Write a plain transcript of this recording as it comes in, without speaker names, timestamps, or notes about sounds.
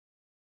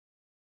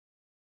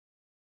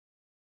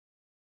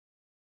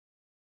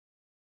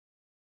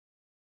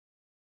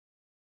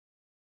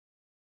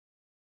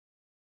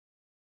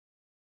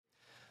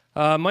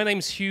My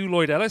name's Hugh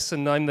Lloyd-Ellis,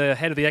 and I'm the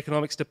head of the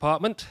economics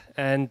department.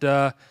 And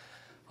I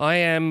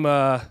am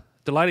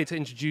delighted to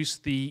introduce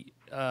the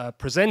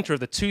presenter of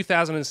the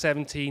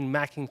 2017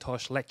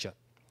 Mackintosh Lecture.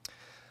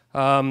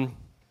 So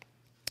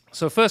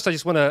first, I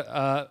just want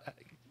to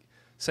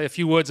say a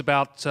few words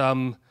about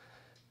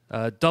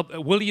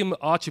William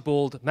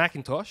Archibald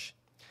Mackintosh.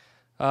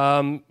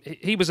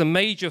 He was a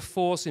major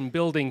force in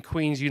building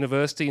Queen's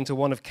University into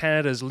one of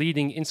Canada's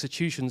leading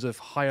institutions of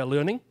higher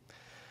learning.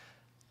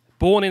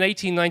 Born in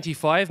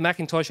 1895,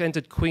 Mackintosh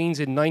entered Queen's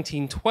in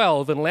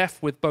 1912 and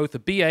left with both a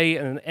BA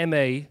and an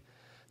MA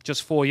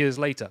just 4 years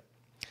later.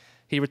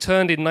 He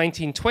returned in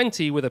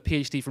 1920 with a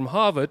PhD from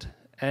Harvard,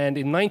 and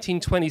in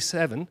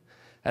 1927,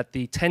 at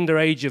the tender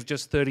age of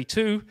just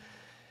 32,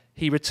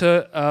 he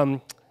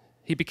became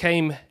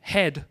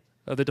head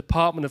of the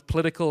Department of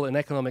Political and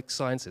Economic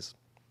Sciences.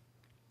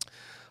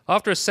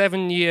 After a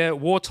 7-year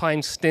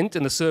wartime stint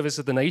in the service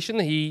of the nation,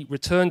 he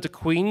returned to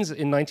Queen's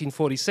in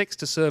 1946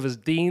 to serve as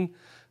Dean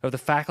of the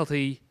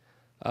faculty,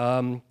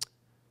 and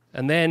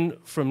then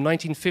from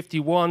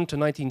 1951 to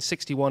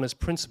 1961 as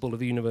principal of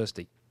the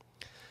university.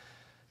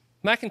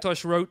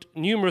 Mackintosh wrote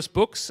numerous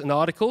books and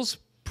articles,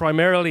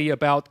 primarily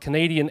about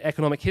Canadian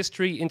economic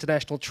history,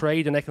 international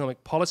trade, and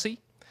economic policy.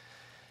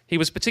 He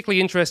was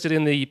particularly interested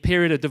in the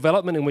period of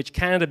development in which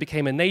Canada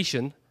became a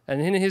nation, and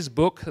in his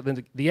book,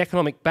 The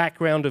Economic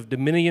Background of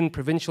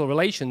Dominion-Provincial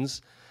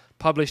Relations,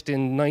 published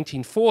in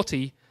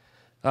 1940,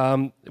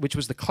 which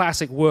was the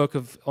classic work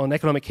on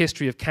economic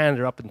history of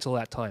Canada up until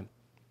that time.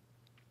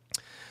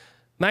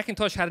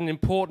 Mackintosh had an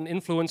important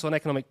influence on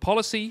economic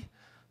policy,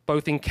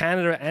 both in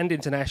Canada and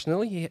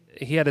internationally.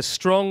 He had a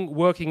strong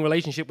working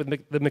relationship with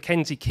the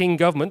Mackenzie King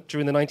government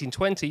during the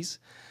 1920s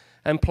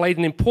and played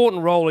an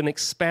important role in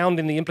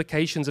expounding the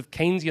implications of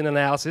Keynesian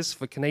analysis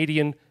for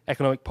Canadian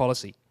economic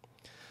policy.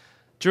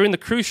 During the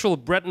crucial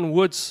Bretton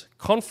Woods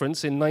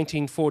Conference in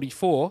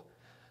 1944,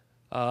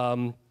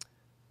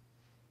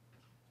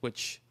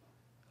 which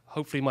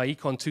hopefully my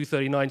Econ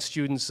 239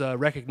 students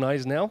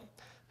recognize now,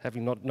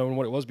 having not known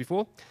what it was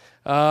before.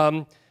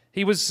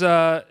 He was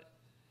a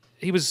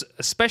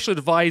special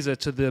advisor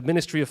to the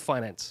Ministry of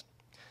Finance,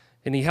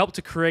 and he helped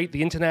to create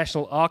the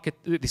institutional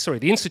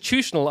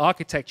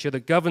architecture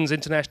that governs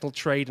international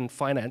trade and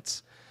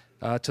finance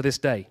to this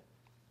day.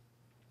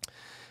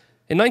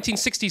 In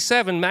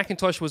 1967,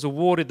 Mackintosh was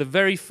awarded the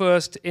very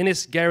first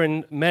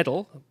Innis-Guerin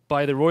Medal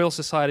by the Royal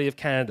Society of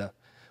Canada,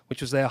 which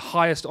was their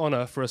highest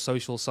honor for a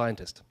social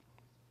scientist.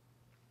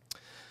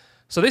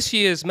 So this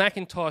year's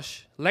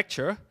Mackintosh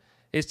Lecture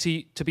is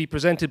to be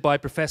presented by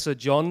Professor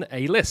John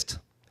A. List.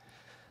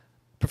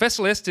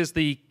 Professor List is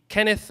the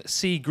Kenneth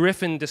C.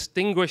 Griffin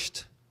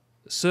Distinguished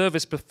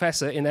Service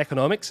Professor in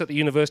Economics at the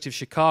University of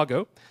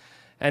Chicago,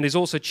 and is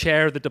also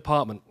chair of the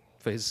department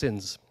for his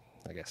sins,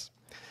 I guess.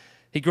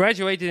 He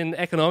graduated in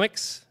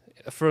economics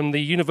from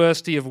the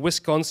University of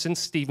Wisconsin,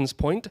 Stevens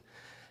Point,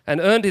 and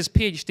earned his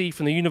PhD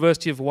from the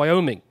University of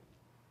Wyoming.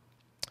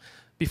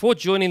 Before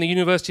joining the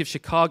University of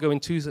Chicago in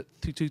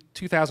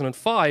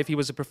 2005, he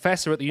was a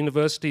professor at the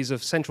universities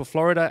of Central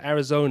Florida,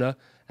 Arizona,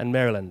 and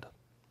Maryland.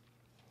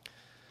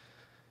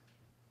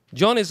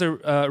 John is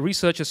a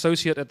research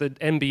associate at the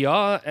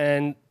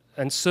MBR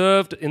and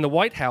served in the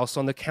White House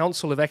on the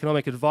Council of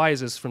Economic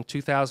Advisors from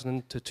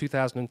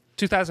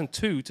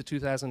 2002 to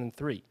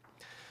 2003.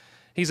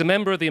 He's a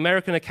member of the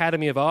American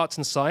Academy of Arts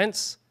and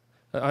Sciences,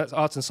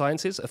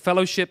 a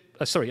fellow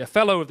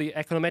of the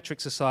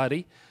Econometric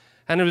Society,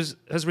 and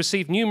has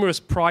received numerous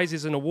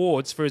prizes and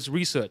awards for his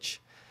research,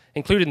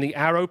 including the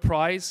Arrow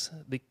Prize,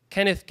 the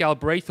Kenneth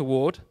Galbraith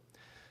Award,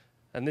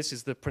 and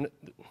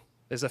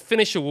there's a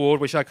Finnish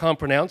award which I can't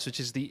pronounce, which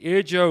is the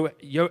Irjo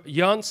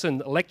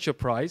Jansson Lecture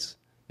Prize.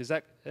 Is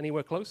that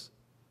anywhere close?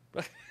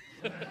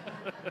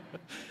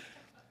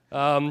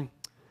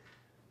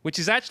 Which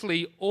is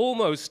actually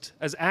almost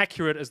as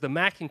accurate as the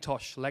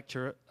Mackintosh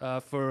Lecture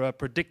for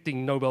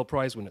predicting Nobel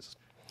Prize winners.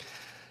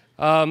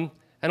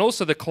 And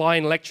also the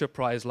Klein Lecture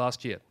Prize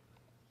last year.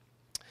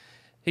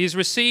 He has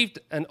received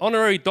an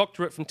honorary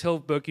doctorate from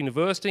Tilburg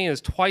University and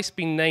has twice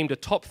been named a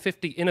top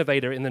 50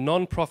 innovator in the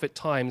non-profit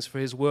Times for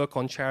his work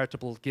on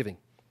charitable giving.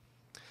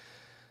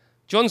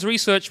 John's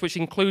research, which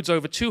includes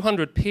over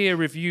 200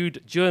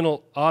 peer-reviewed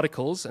journal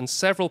articles and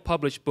several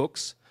published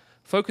books,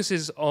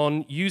 focuses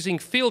on using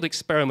field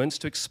experiments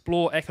to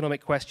explore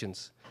economic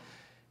questions.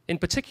 In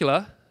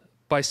particular,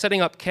 by setting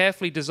up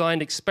carefully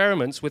designed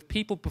experiments with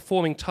people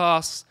performing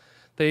tasks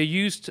they are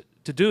used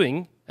to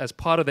doing as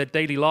part of their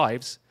daily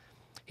lives,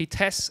 he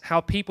tests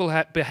how people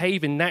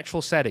behave in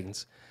natural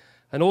settings,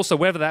 and also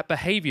whether that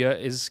behavior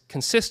is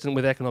consistent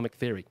with economic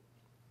theory.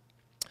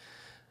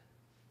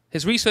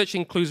 His research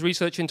includes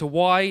research into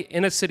why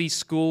inner-city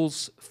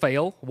schools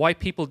fail, why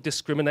people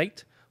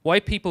discriminate,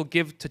 why people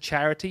give to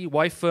charity,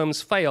 why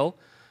firms fail,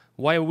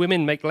 why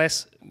women make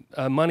less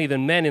money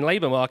than men in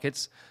labor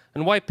markets,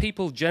 and why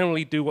people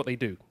generally do what they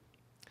do.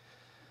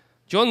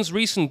 John's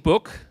recent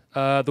book,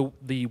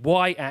 The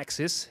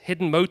Y-Axis,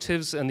 Hidden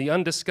Motives and the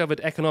Undiscovered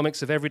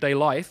Economics of Everyday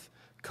Life,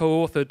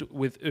 co-authored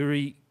with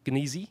Uri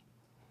Gnezi.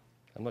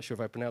 I'm not sure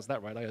if I pronounced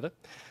that right either.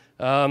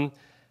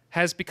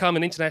 has become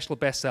an international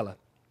bestseller.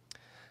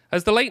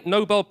 As the late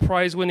Nobel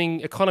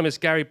Prize-winning economist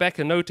Gary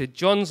Becker noted,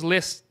 John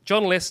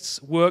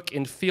List's work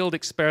in field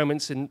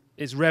experiments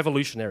is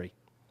revolutionary.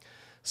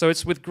 So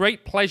it's with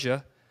great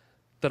pleasure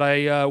that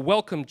I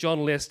welcome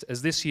John List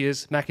as this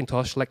year's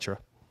Mackintosh Lecturer.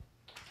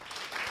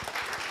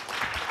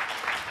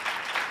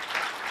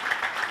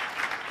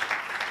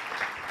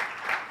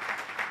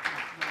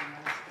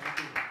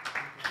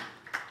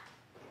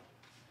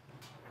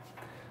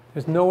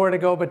 There's nowhere to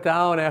go but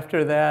down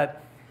after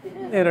that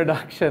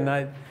introduction.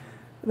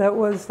 That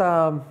was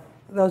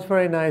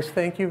very nice.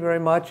 Thank you very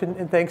much,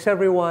 and thanks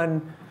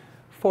everyone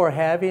for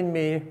having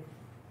me.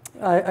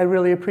 I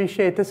really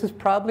appreciate. This is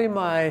probably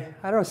my,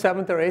 I don't know,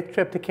 7th or 8th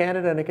trip to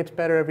Canada, and it gets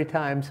better every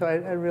time. So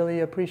I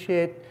really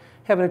appreciate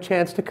having a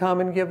chance to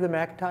come and give the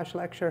Mackintosh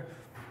Lecture.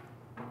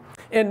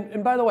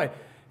 And by the way,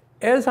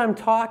 as I'm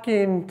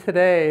talking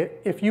today,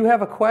 if you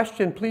have a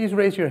question, please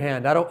raise your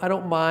hand. I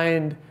don't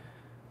mind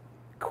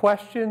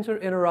questions or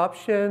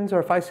interruptions, or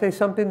if I say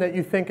something that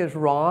you think is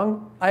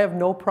wrong, I have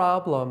no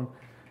problem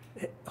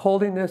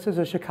holding this as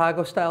a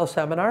Chicago-style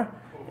seminar.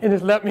 And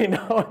just let me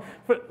know.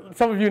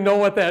 Some of you know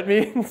what that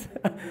means.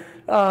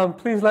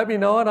 Please let me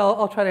know, and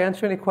I'll try to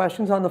answer any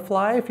questions on the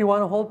fly. If you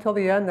want to hold till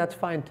the end, that's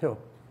fine too.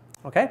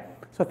 Okay?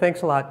 So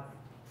thanks a lot.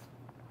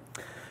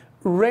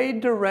 Ray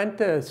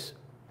DeRentis,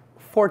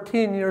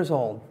 14 years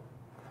old.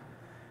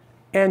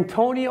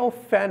 Antonio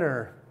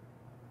Fenner,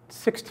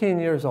 16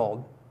 years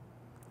old.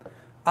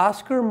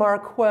 Oscar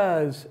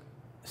Marquez,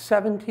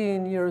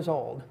 17 years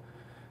old.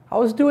 I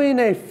was doing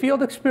a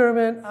field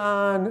experiment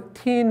on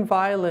teen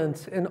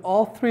violence, and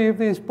all 3 of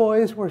these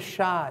boys were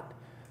shot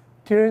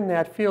during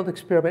that field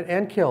experiment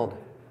and killed.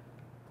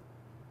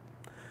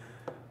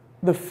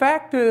 The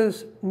fact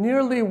is,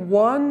 nearly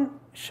 1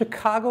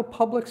 Chicago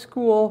public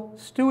school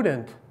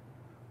student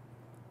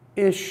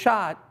is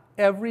shot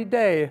every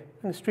day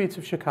in the streets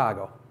of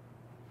Chicago.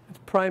 It's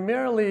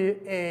primarily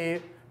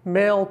a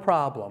male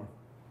problem.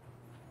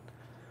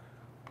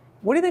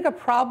 What do you think a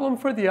problem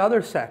for the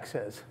other sex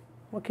is?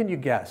 What can you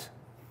guess?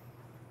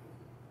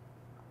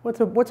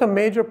 What's a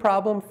major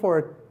problem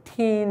for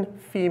teen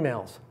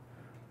females?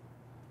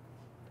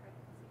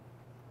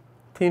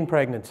 Teen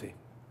pregnancy.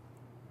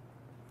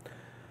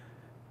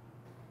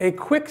 A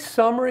quick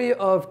summary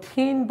of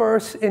teen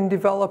births in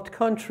developed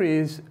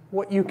countries.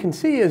 What you can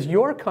see is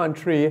your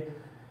country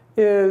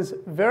is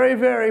very,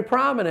 very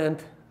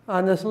prominent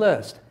on this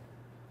list.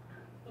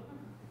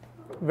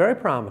 Very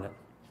prominent.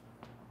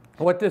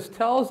 What this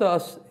tells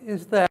us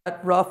is that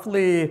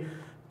roughly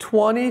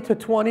 20 to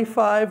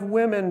 25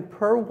 women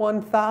per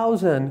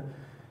 1,000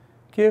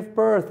 give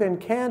birth in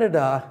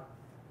Canada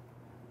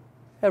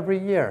every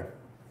year.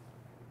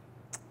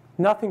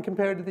 Nothing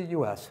compared to the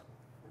US.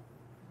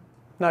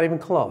 Not even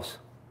close.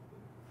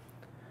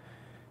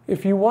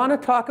 If you want to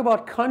talk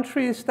about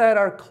countries that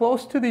are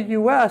close to the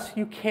US,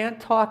 you can't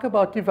talk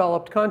about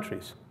developed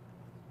countries.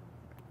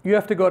 You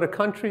have to go to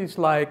countries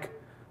like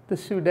the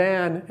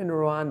Sudan and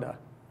Rwanda.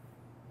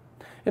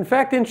 In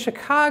fact, in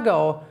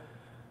Chicago,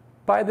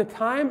 by the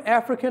time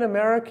African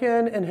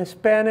American and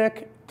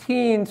Hispanic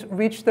teens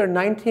reach their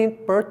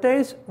 19th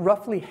birthdays,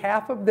 roughly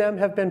half of them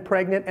have been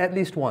pregnant at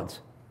least once.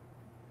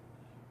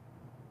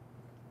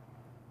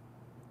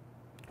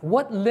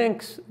 What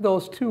links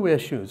those 2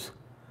 issues?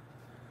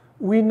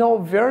 We know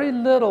very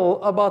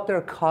little about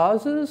their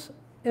causes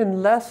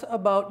and less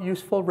about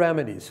useful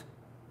remedies.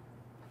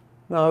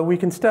 Now, we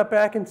can step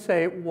back and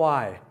say,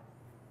 why?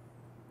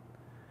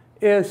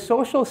 As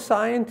social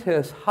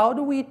scientists, how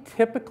do we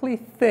typically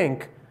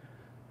think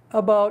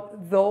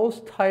about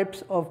those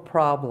types of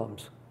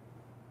problems?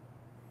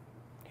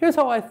 Here's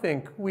how I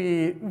think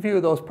we view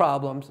those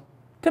problems.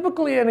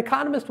 Typically, an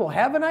economist will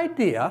have an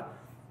idea.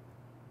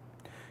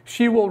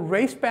 She will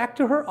race back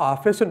to her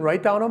office and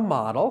write down a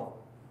model.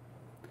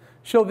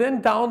 She'll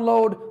then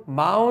download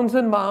mounds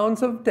and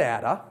mounds of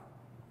data,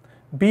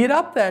 beat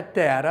up that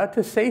data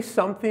to say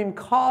something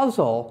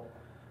causal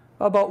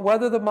about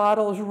whether the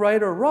model is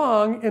right or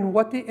wrong and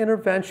what the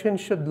intervention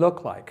should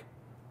look like.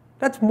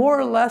 That's more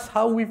or less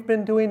how we've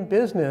been doing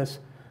business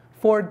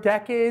for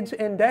decades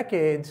and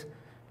decades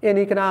in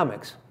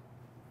economics.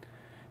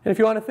 And if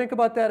you want to think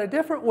about that a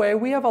different way,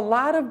 we have a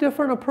lot of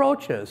different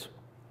approaches,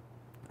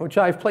 which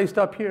I've placed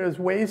up here as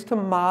ways to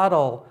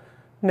model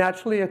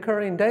naturally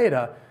occurring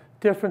data.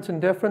 Difference in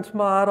difference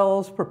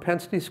models,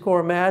 propensity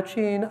score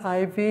matching,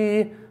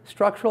 IV,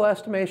 structural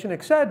estimation,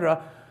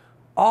 etc.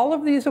 All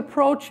of these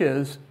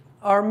approaches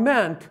are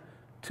meant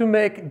to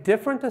make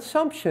different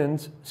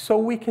assumptions so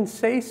we can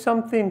say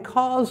something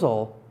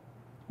causal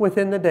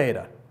within the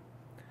data.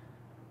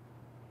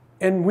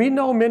 And we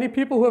know many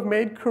people who have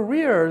made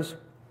careers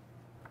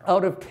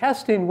out of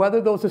testing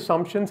whether those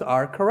assumptions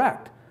are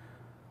correct.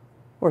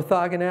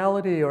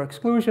 Orthogonality or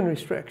exclusion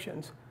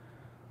restrictions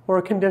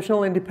or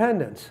conditional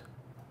independence.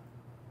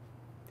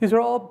 These are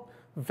all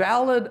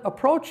valid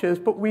approaches,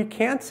 but we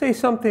can't say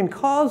something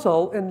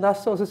causal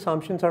unless those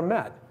assumptions are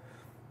met.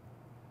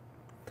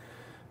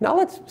 Now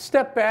let's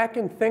step back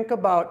and think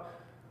about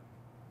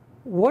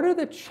what are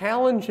the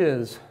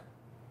challenges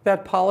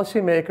that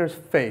policymakers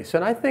face.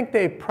 And I think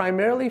they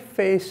primarily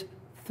face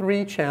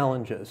three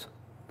challenges.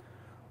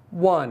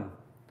 One,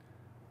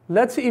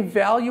 let's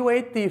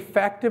evaluate the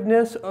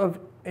effectiveness of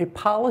a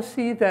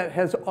policy that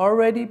has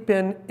already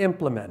been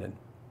implemented.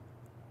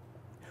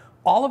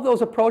 All of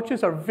those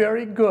approaches are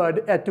very good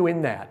at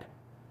doing that.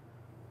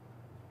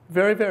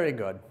 Very, very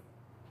good.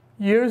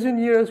 Years and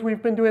years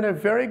we've been doing a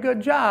very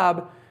good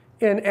job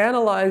in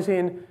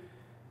analyzing,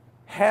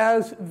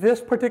 has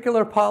this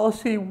particular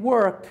policy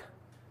worked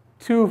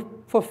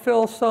to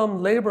fulfill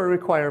some labor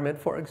requirement,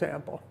 for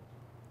example.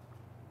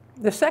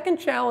 The second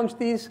challenge,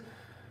 these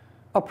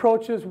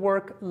approaches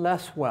work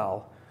less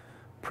well.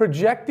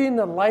 Projecting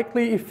the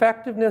likely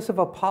effectiveness of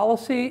a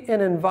policy in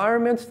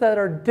environments that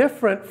are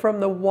different from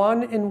the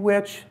one in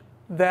which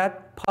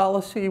that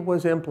policy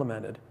was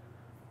implemented.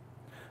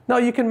 Now,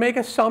 you can make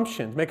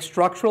assumptions, make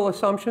structural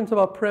assumptions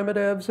about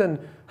primitives and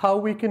how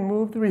we can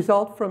move the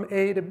result from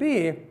A to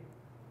B,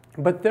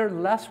 but they're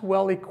less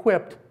well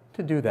equipped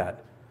to do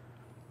that.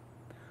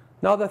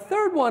 Now, the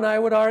third one, I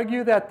would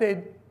argue that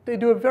they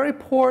do a very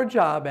poor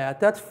job at.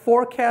 That's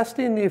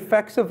forecasting the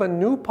effects of a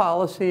new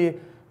policy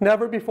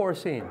never before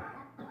seen.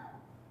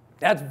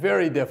 That's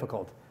very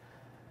difficult.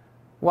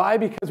 Why?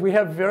 Because we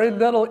have very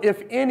little,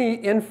 if any,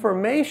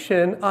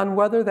 information on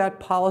whether that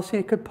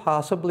policy could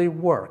possibly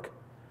work.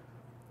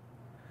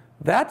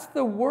 That's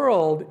the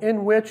world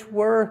in which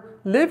we're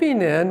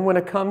living in when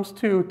it comes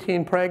to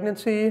teen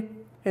pregnancy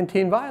and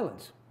teen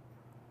violence.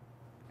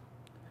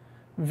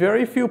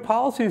 Very few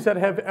policies that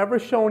have ever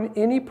shown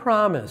any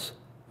promise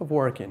of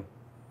working.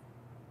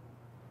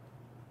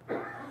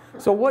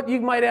 So what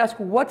you might ask,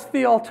 what's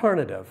the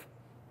alternative?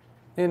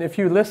 And if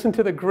you listen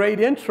to the great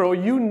intro,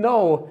 you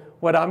know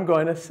what I'm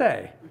going to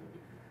say.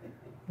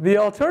 The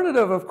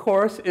alternative, of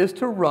course, is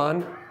to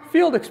run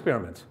field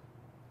experiments.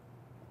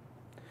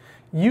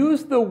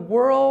 Use the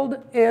world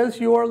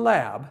as your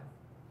lab.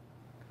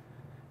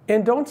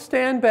 And don't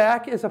stand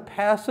back as a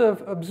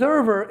passive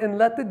observer and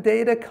let the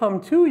data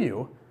come to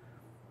you.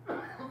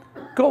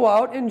 Go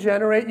out and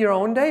generate your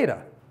own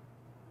data.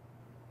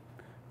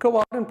 Go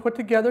out and put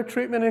together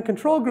treatment and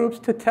control groups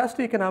to test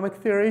economic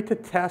theory, to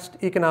test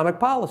economic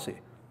policy.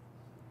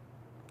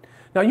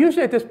 Now,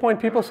 usually at this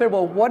point, people say,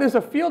 well, what is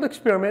a field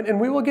experiment? And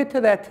we will get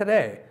to that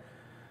today.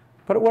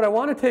 But what I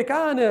want to take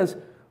on is,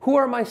 who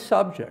are my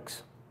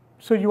subjects?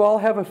 So you all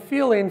have a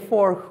feeling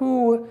for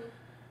who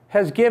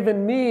has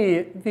given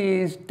me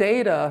these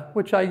data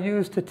which I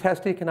use to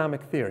test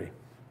economic theory.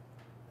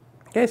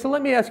 Okay, so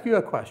let me ask you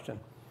a question.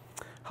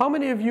 How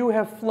many of you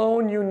have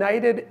flown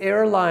United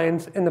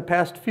Airlines in the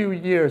past few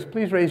years?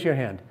 Please raise your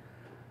hand.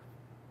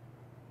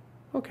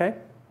 Okay.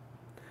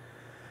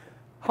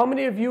 How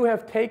many of you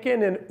have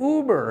taken an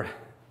Uber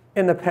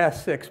in the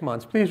past 6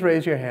 months? Please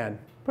raise your hand.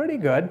 Pretty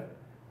good.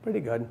 Pretty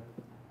good.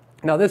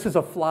 Now, this is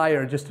a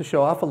flyer just to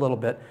show off a little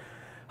bit.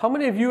 How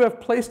many of you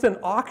have placed an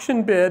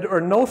auction bid or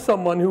know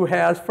someone who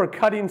has for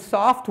cutting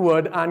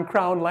softwood on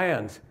Crown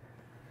lands?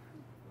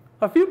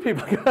 A few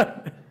people.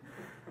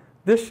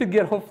 This should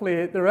get,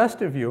 hopefully, the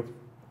rest of you.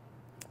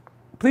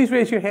 Please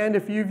raise your hand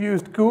if you've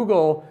used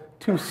Google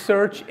to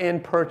search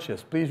and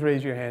purchase. Please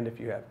raise your hand if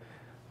you have.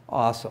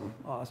 Awesome,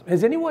 awesome.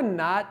 Has anyone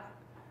not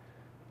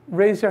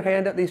raised their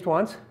hand at least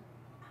once?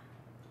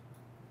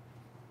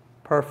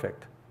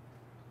 Perfect,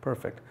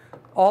 perfect.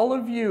 All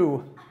of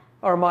you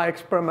are my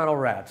experimental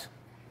rats.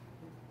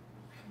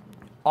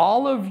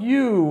 All of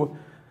you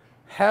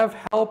have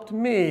helped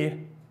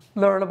me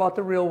learn about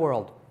the real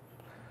world.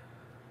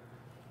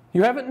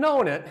 You haven't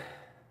known it,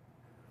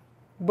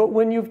 but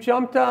when you've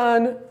jumped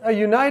on a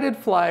United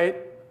flight,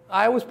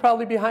 I was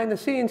probably behind the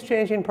scenes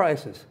changing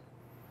prices.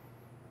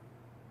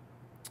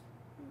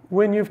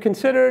 When you've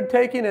considered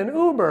taking an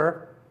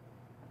Uber,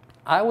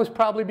 I was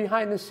probably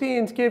behind the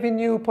scenes giving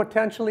you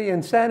potentially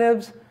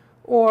incentives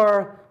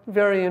or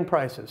varying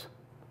prices.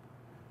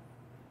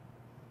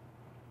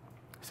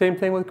 Same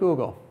thing with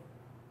Google.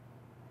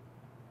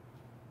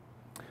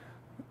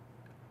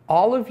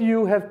 All of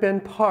you have been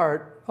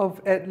part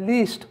of at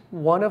least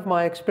one of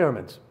my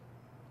experiments.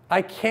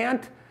 I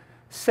can't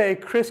say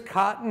Chris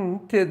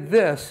Cotton did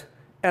this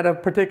at a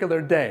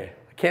particular day.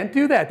 I can't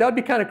do that. That would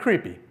be kind of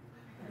creepy.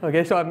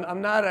 Okay, so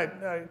I'm not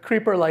a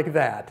creeper like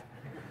that.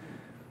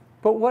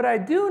 But what I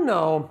do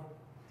know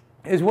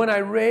is when I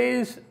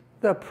raise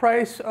the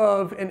price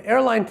of an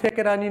airline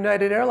ticket on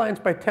United Airlines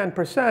by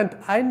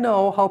 10%, I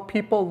know how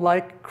people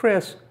like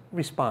Chris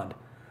respond.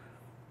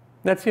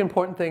 That's the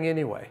important thing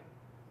anyway.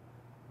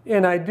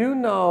 And I do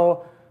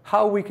know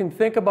how we can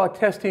think about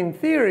testing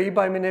theory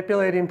by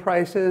manipulating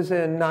prices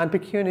and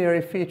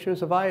non-pecuniary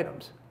features of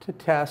items to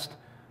test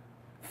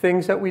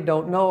things that we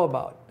don't know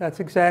about. That's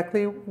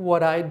exactly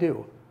what I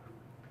do.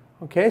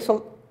 Okay,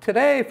 so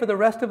today, for the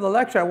rest of the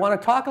lecture, I want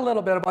to talk a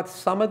little bit about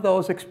some of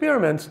those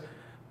experiments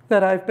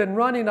that I've been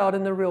running out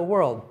in the real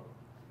world.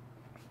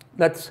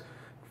 Let's,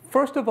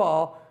 first of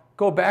all,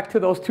 go back to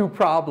those two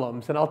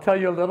problems, and I'll tell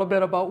you a little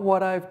bit about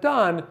what I've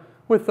done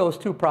with those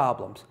two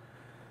problems.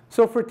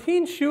 So for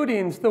teen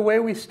shootings, the way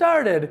we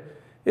started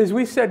is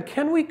we said,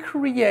 can we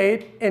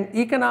create an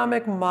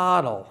economic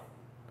model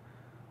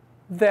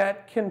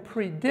that can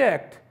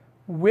predict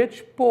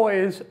which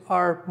boys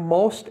are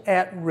most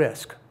at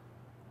risk.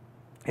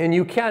 And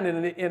you can,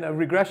 in a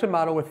regression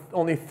model with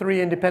only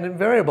 3 independent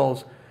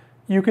variables,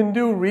 you can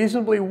do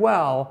reasonably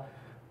well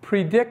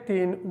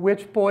predicting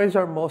which boys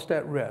are most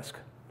at risk.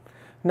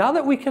 Now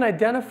that we can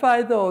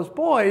identify those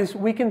boys,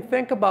 we can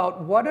think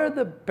about what are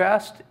the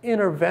best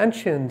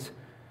interventions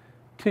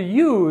to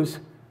use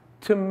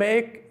to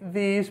make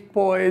these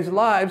boys'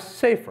 lives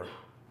safer.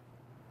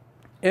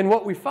 And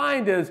what we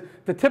find is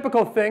the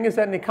typical thing is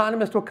that an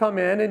economist will come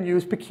in and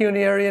use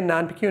pecuniary and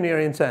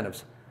non-pecuniary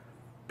incentives.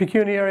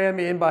 Pecuniary, I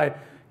mean by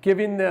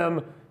giving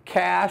them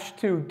cash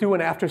to do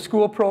an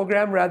after-school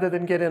program rather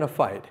than get in a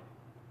fight,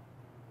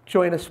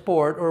 join a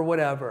sport or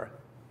whatever.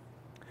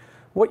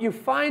 What you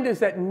find is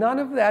that none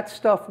of that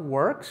stuff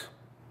works.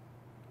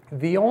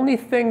 The only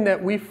thing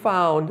that we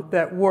found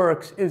that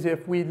works is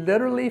if we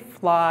literally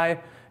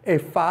fly a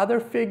father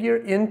figure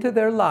into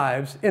their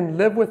lives and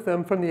live with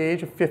them from the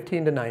age of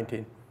 15 to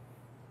 19.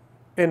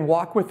 And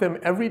walk with them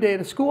every day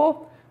to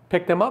school,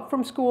 pick them up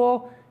from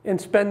school, and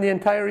spend the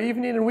entire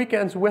evening and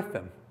weekends with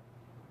them.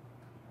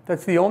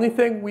 That's the only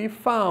thing we've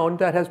found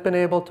that has been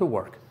able to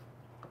work.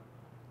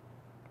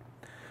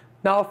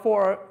 Now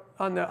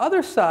on the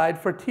other side,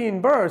 for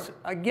teen births,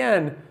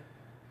 again,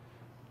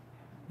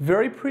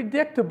 very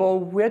predictable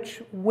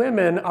which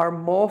women are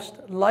most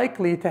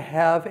likely to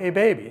have a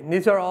baby. And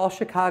these are all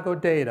Chicago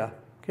data.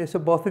 Okay, so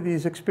both of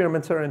these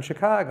experiments are in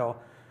Chicago.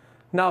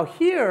 Now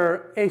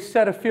here, a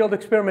set of field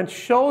experiments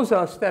shows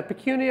us that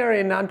pecuniary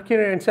and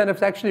non-pecuniary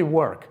incentives actually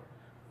work.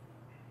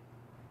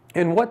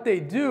 And what they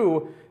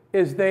do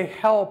is they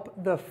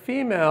help the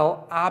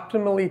female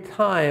optimally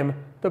time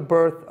the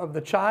birth of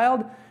the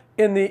child.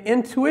 And the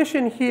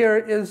intuition here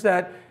is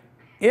that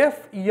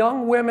if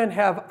young women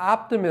have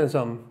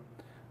optimism,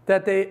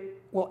 that they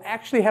will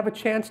actually have a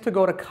chance to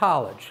go to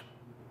college,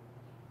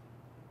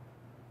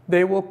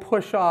 they will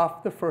push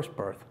off the first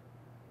birth.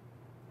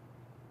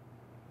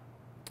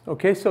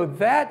 Okay, so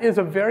that is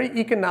a very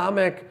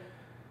economic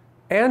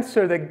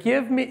answer that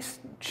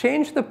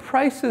change the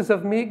prices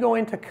of me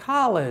going to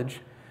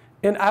college,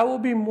 and I will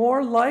be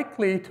more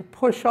likely to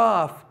push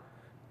off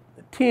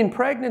teen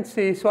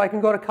pregnancy so I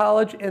can go to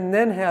college and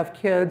then have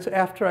kids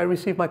after I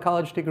receive my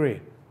college degree.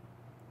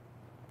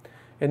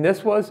 And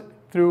this was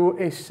through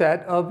a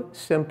set of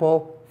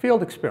simple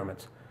field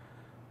experiments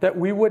that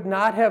we would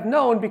not have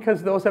known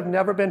because those have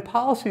never been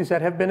policies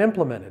that have been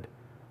implemented.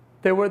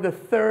 They were the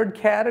third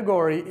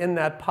category in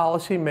that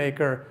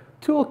policymaker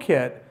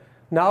toolkit.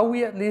 Now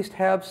we at least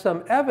have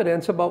some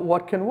evidence about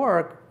what can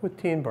work with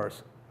teen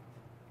births.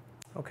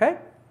 Okay?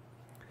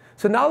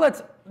 So now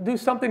let's do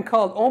something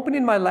called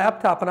opening my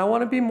laptop, and I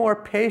want to be more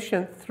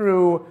patient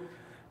through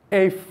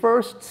a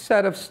first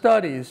set of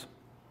studies.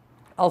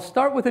 I'll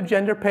start with a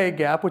gender pay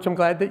gap, which I'm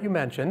glad that you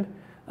mentioned.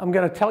 I'm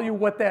going to tell you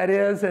what that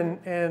is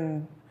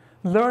and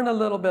learn a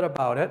little bit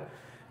about it.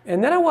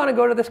 And then I want to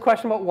go to this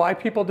question about why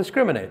people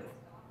discriminate.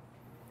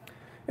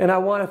 And I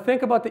want to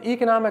think about the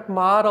economic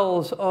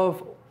models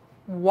of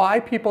why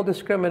people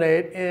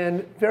discriminate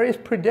and various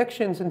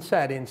predictions and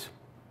settings.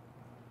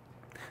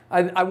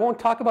 I won't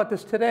talk about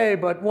this today,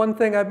 but one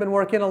thing I've been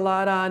working a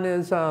lot on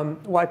is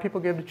why people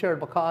give to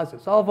charitable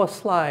causes. I'll have a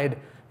slide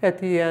at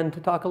the end to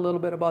talk a little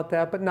bit about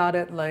that, but not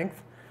at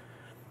length.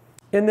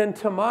 And then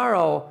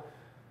tomorrow,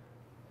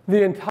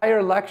 the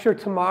entire lecture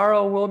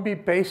tomorrow will be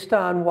based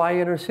on why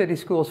inner city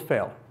schools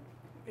fail.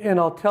 And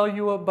I'll tell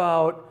you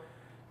about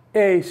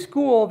a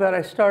school that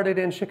I started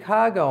in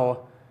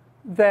Chicago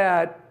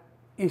that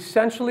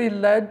essentially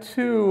led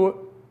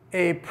to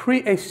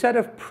a set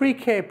of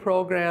pre-K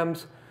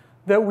programs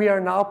that we are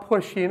now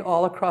pushing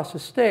all across the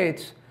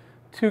states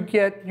to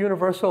get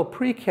universal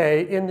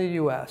pre-K in the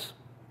US.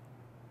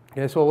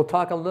 Okay, so we'll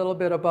talk a little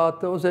bit about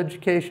those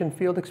education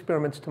field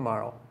experiments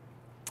tomorrow.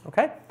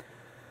 Okay?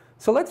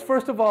 So let's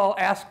first of all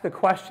ask the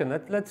question.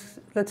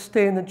 Let's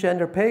stay in the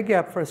gender pay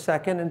gap for a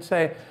second and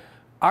say,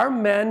 are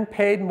men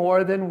paid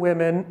more than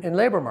women in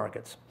labor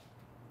markets?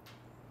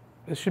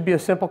 This should be a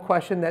simple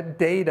question that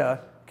data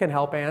can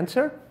help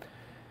answer.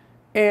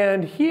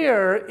 And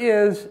here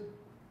is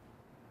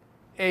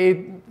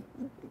a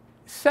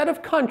set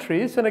of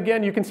countries, and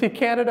again, you can see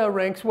Canada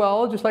ranks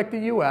well, just like the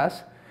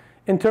US,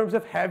 in terms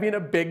of having a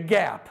big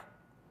gap.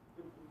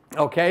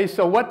 Okay,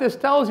 so what this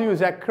tells you is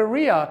that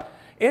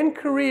in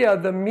Korea,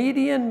 the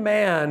median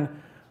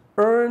man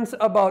earns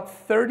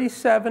about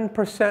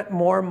 37%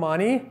 more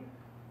money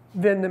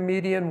than the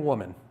median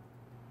woman.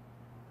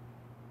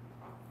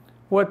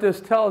 What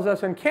this tells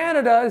us in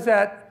Canada is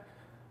that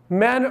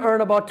men earn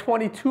about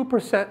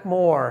 22%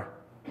 more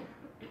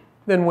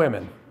than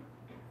women.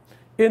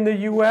 In the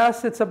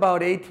US, it's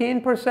about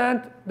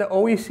 18%. The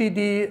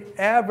OECD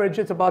average,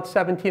 it's about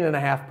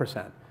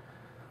 17.5%.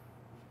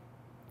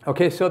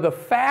 Okay, so the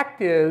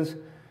fact is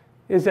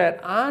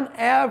that on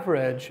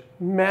average,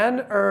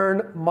 men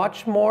earn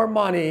much more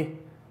money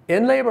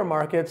in labor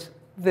markets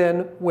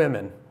than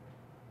women.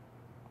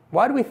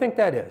 Why do we think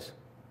that is?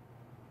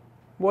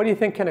 What do you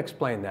think can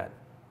explain that?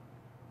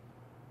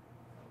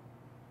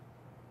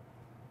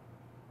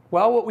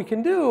 Well, what we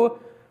can do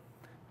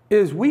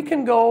is we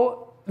can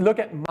go look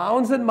at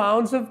mounds and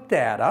mounds of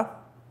data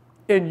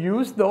and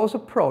use those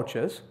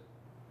approaches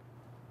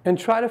and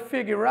try to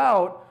figure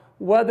out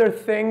whether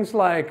things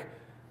like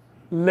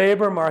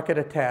labor market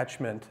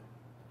attachment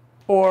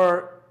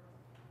or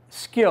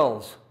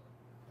skills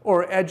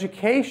or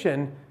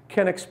education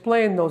can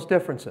explain those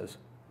differences.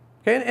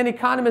 Okay? And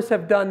economists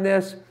have done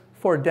this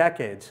for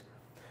decades.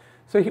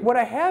 So what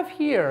I have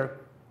here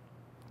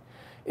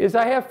is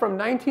I have from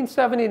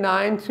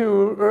 1979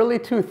 to early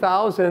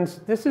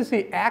 2000s, this is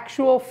the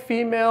actual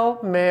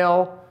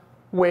female-male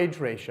wage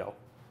ratio.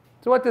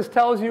 So what this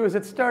tells you is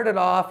it started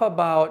off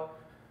about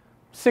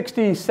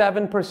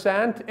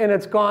 67% and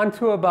it's gone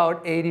to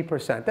about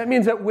 80%. That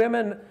means that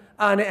women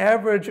on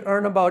average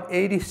earn about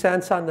 80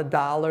 cents on the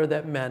dollar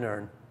that men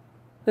earn.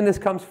 And this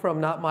comes from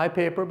not my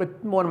paper,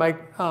 but one of my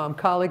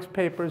colleagues'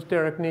 papers,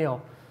 Derek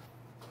Neal.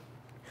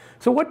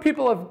 So what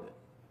people have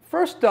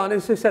first done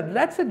is they said,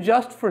 let's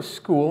adjust for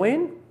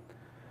schooling,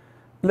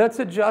 let's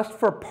adjust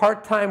for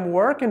part-time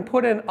work, and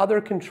put in other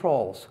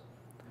controls.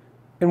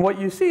 And what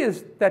you see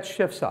is that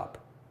shifts up.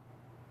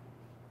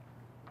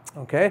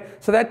 Okay?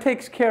 So that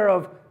takes care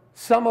of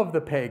some of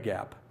the pay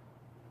gap,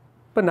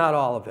 but not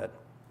all of it.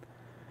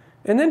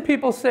 And then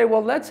people say,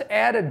 well, let's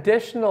add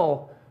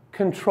additional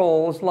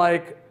controls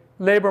like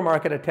labor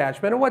market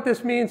attachment. And what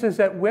this means is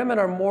that women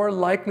are more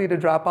likely to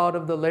drop out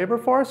of the labor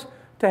force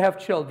to have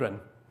children.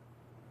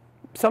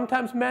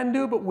 Sometimes men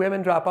do, but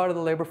women drop out of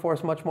the labor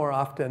force much more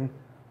often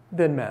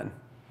than men.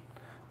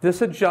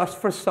 This adjusts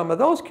for some of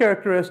those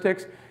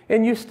characteristics,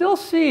 and you still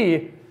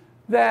see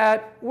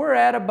that we're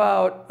at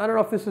about, I don't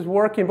know if this is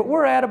working, but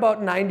we're at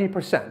about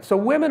 90%. So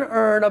women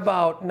earn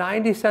about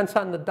 90 cents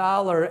on the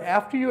dollar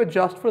after you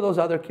adjust for those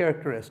other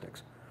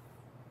characteristics.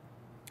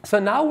 So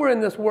now we're in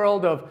this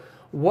world of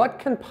what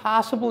can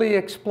possibly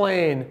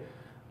explain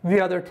the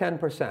other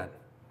 10%.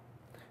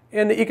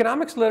 And the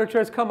economics literature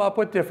has come up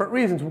with different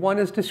reasons. One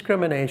is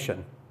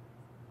discrimination.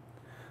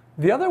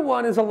 The other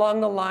one is along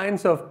the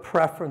lines of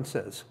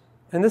preferences.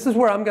 And this is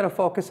where I'm going to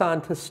focus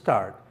on to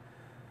start.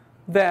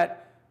 That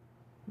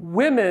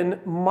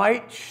women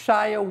might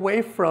shy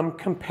away from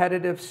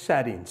competitive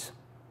settings.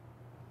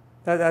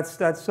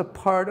 That's a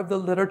part of the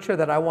literature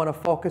that I want to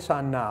focus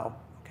on now.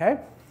 Okay?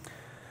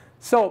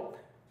 So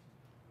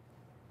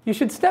you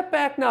should step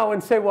back now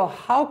and say, well,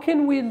 how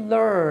can we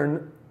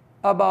learn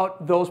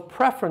about those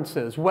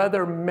preferences,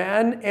 whether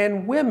men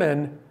and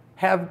women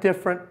have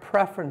different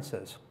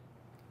preferences?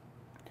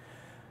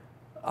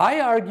 I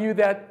argue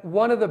that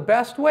one of the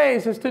best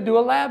ways is to do a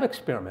lab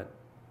experiment.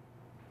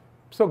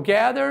 So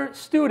gather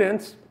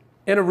students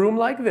in a room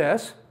like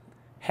this,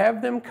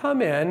 have them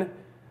come in,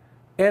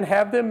 and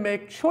have them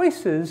make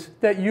choices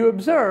that you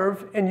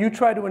observe, and you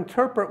try to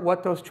interpret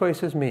what those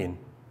choices mean.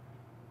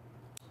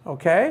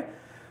 Okay?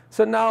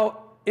 So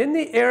now, in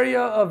the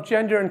area of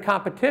gender and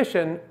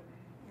competition,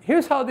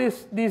 here's how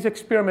these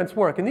experiments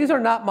work. And these are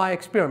not my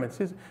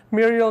experiments.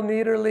 Muriel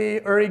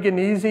Niederle, Uri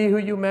Ganese, who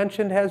you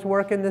mentioned, has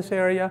work in this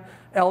area,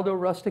 Aldo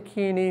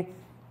Rusticchini.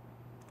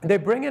 They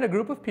bring in a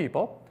group of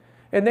people,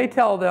 and they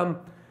tell them,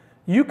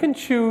 you can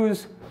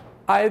choose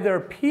either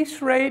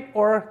piece rate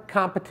or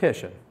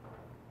competition.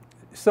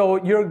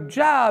 So your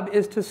job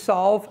is to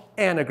solve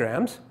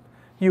anagrams.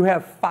 You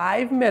have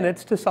 5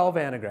 minutes to solve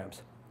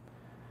anagrams.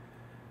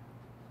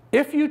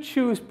 If you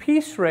choose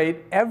piece rate,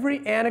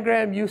 every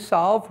anagram you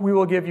solve, we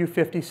will give you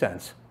 50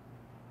 cents.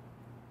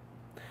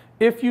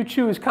 If you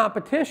choose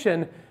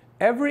competition,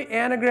 every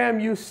anagram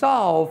you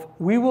solve,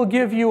 we will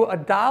give you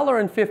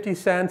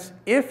 $1.50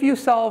 if you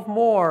solve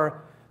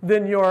more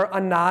than your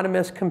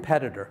anonymous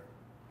competitor.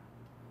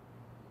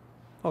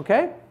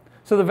 Okay?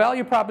 So the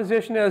value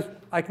proposition is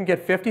I can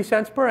get 50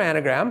 cents per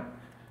anagram.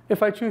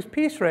 If I choose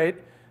piece rate,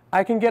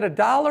 I can get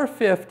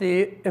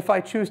 $1.50 if I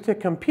choose to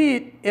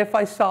compete if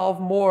I solve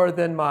more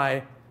than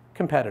my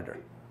competitor.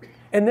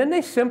 And then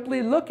they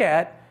simply look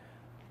at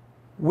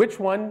which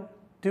one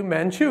do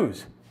men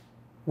choose?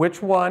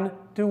 Which one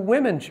do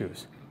women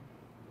choose?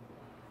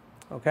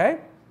 Okay?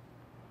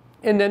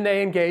 And then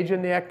they engage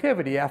in the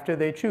activity after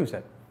they choose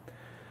it.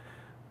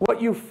 What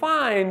you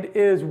find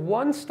is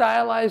one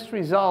stylized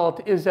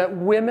result is that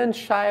women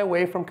shy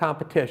away from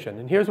competition.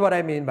 And here's what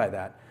I mean by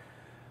that.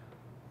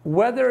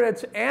 Whether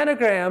it's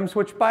anagrams,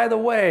 which, by the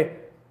way,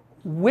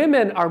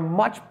 women are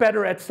much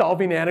better at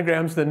solving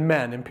anagrams than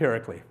men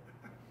empirically.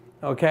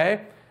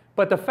 Okay?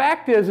 But the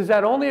fact is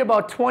that only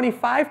about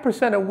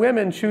 25% of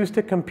women choose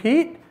to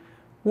compete,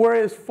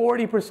 whereas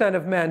 40%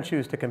 of men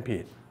choose to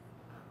compete.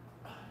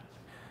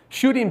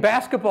 Shooting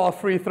basketball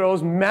free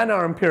throws, men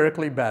are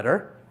empirically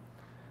better.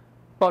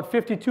 About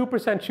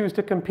 52% choose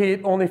to compete,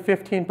 only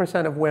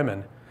 15% of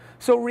women.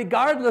 So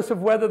regardless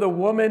of whether the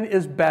woman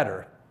is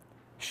better,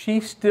 she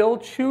still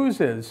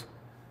chooses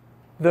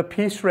the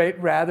piece rate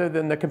rather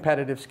than the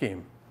competitive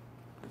scheme.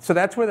 So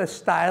that's where the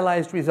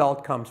stylized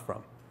result comes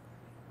from.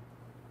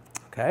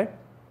 Okay?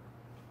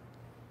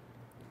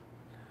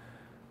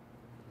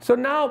 So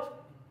now,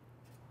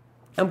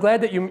 I'm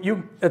glad that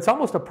it's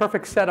almost a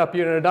perfect setup,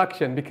 your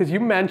introduction, because you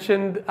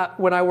mentioned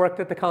when I worked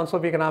at the Council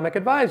of Economic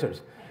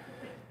Advisors.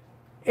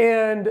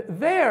 And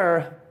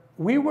there,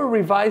 we were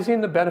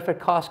revising the benefit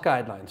cost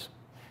guidelines.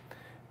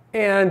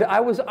 And I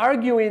was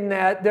arguing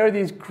that there are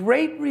these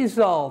great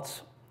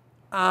results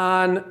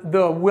on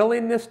the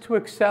willingness to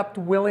accept,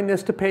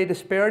 willingness to pay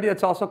disparity.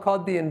 It's also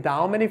called the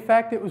endowment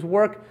effect. It was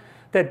work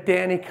that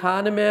Danny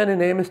Kahneman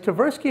and Amos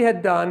Tversky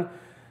had done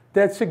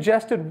that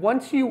suggested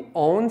once you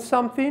own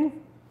something,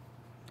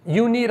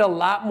 you need a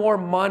lot more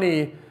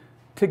money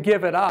to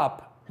give it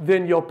up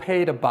than you'll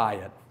pay to buy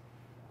it.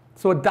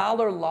 So a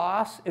dollar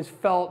loss is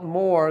felt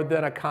more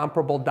than a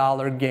comparable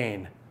dollar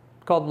gain.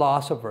 It's called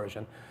loss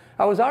aversion.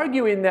 I was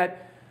arguing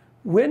that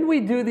when we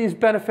do these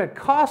benefit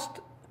cost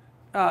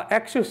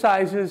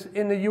exercises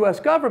in the US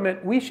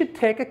government, we should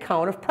take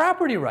account of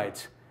property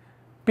rights.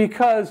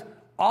 Because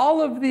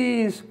all of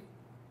these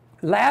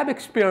lab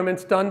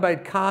experiments done by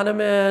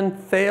Kahneman,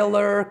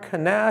 Thaler,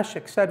 Knesh,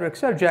 et cetera,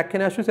 Jack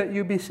Knesh was at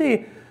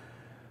UBC,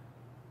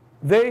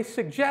 they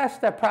suggest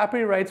that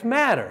property rights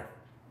matter.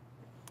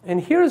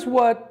 And here's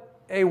what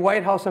a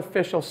White House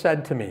official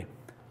said to me.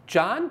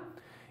 John,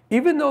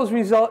 even though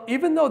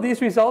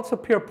these results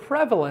appear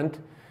prevalent,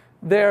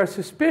 they're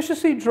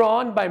suspiciously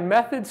drawn by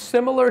methods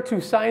similar to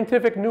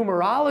scientific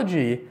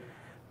numerology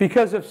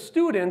because of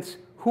students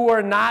who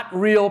are not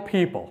real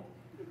people.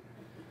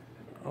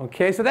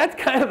 Okay, so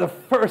that's kind of the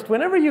first.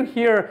 Whenever you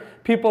hear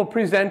people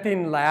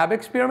presenting lab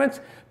experiments,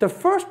 the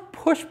first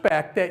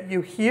pushback that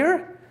you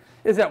hear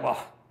is that,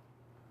 well,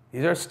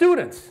 these are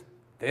students.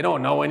 They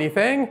don't know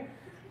anything.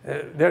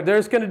 They're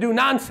just going to do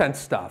nonsense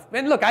stuff.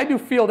 And look, I do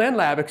field and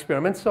lab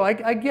experiments, so I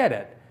get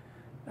it.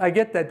 I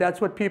get that.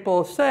 That's what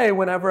people say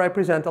whenever I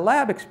present a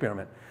lab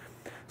experiment.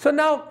 So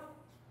now,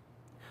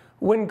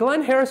 when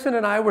Glenn Harrison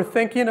and I were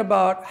thinking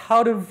about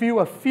how to view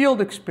a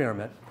field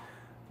experiment,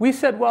 we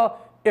said, well,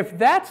 if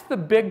that's the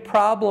big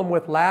problem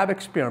with lab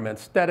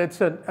experiments, that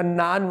it's a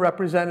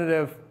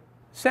non-representative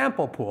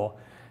sample pool,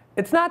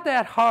 it's not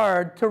that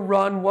hard to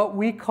run what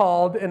we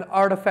called an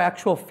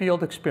artifactual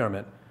field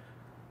experiment.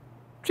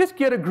 Just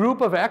get a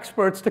group of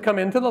experts to come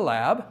into the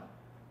lab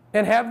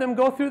and have them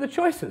go through the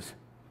choices.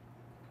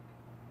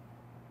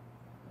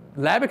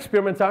 Lab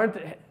experiments aren't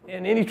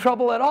in any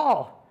trouble at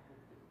all.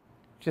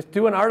 Just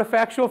do an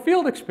artifactual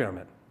field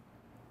experiment.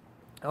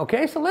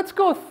 Okay, so let's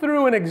go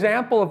through an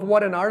example of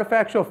what an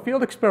artifactual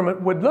field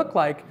experiment would look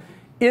like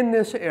in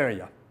this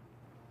area.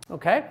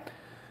 Okay,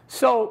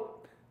 so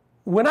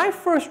when I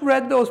first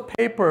read those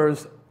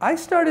papers, I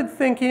started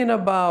thinking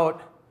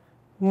about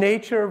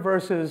nature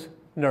versus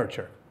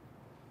nurture.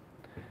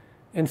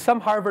 And some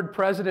Harvard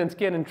presidents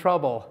get in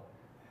trouble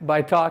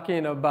by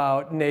talking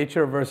about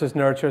nature versus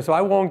nurture, so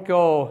I won't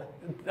go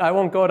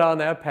down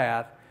that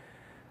path.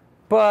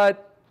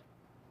 But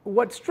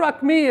what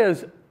struck me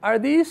is, are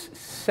these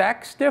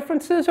sex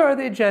differences or are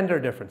they gender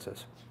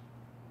differences?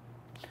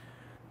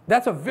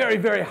 That's a very,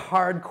 very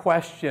hard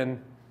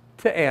question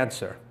to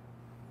answer.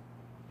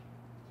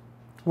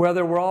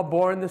 Whether we're all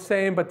born the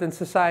same, but then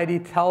society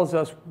tells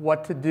us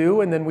what to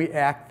do and then we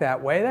act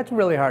that way, that's a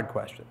really hard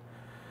question.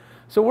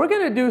 So we're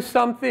going to do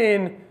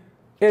something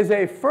as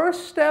a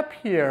first step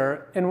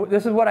here, and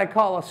this is what I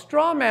call a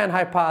straw man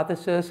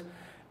hypothesis.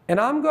 And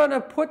I'm going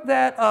to put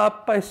that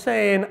up by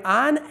saying,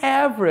 on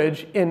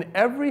average, in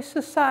every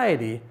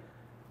society,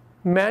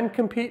 men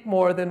compete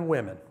more than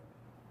women.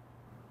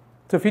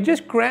 So if you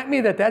just grant me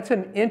that that's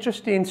an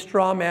interesting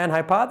straw man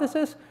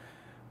hypothesis,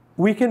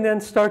 we can then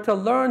start to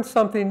learn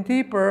something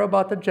deeper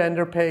about the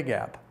gender pay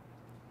gap.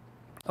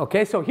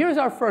 Okay, so here's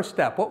our first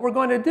step. What we're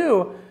going to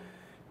do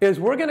is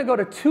we're going to go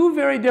to two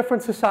very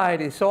different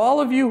societies. So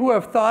all of you who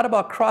have thought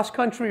about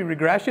cross-country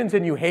regressions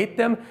and you hate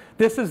them,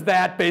 this is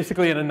that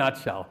basically in a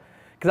nutshell.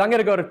 Because I'm going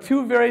to go to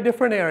two very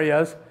different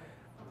areas,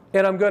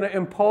 and I'm going to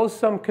impose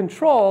some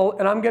control,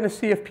 and I'm going to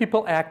see if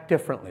people act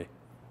differently.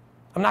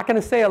 I'm not going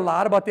to say a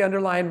lot about the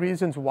underlying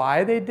reasons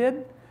why they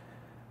did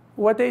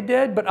what they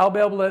did, but I'll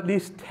be able to at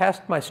least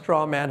test my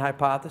straw man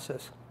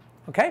hypothesis.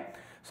 Okay?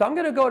 So I'm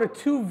going to go to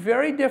two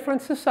very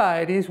different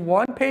societies,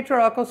 one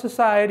patriarchal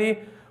society,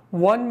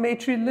 one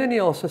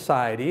matrilineal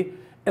society,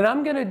 and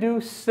I'm going to do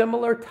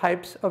similar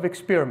types of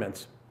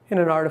experiments in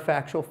an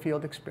artifactual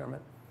field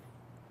experiment.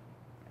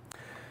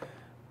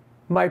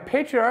 My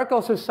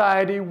patriarchal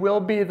society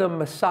will be the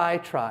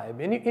Maasai tribe.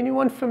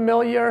 Anyone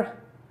familiar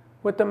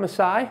with the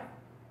Maasai?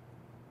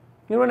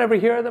 Anyone ever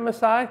hear of the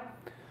Maasai?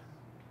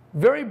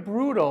 Very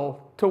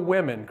brutal to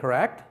women,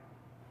 correct?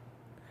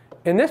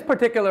 In this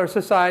particular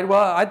society,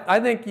 well, I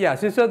think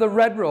yes, these are the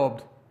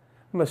red-robed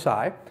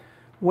Maasai.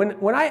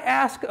 When I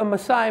ask a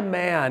Maasai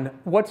man,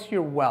 what's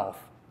your wealth?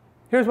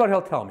 Here's what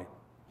he'll tell me.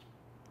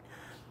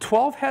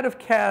 12 head of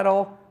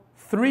cattle,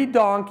 3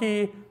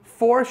 donkey,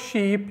 4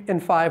 sheep,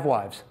 and 5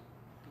 wives.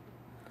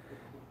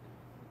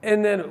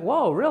 And then,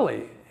 whoa,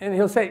 really? And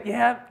he'll say,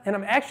 yeah, and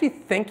I'm actually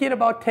thinking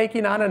about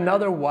taking on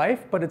another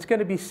wife, but it's going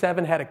to be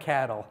 7 head of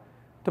cattle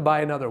to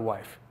buy another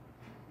wife.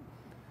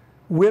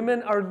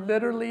 Women are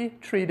literally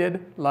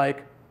treated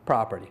like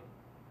property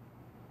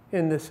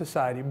in this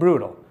society.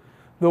 Brutal.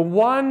 The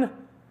one,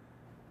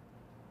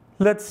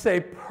 let's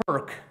say,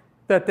 perk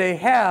that they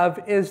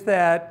have is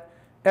that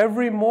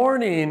every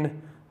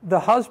morning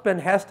the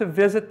husband has to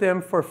visit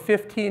them for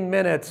 15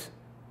 minutes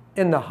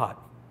in the hut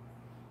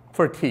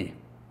for tea.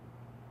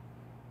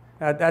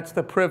 That's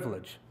the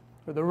privilege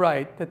or the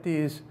right that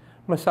these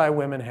Maasai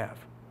women have.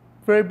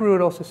 Very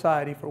brutal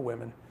society for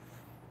women.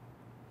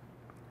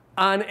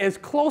 On as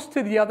close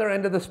to the other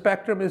end of the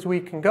spectrum as we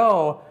can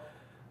go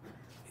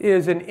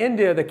is in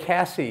India, the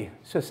Khasi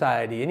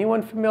society.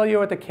 Anyone familiar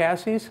with the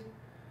Khasis?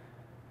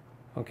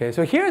 Okay,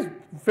 so here's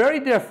very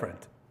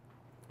different.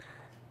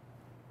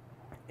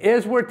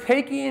 As we're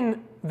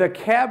taking the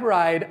cab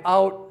ride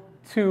out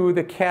to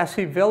the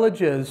Khasi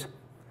villages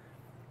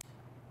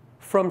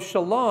from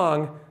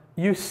Shillong,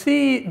 you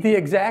see the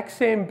exact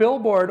same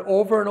billboard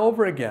over and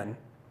over again.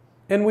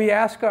 And we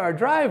ask our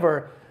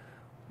driver,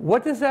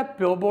 what does that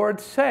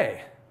billboard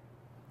say?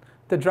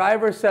 The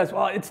driver says,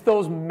 well, it's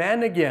those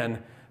men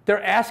again.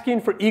 They're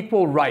asking for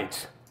equal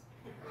rights.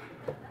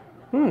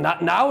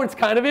 Now it's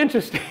kind of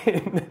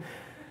interesting.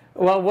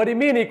 Well, what do you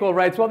mean equal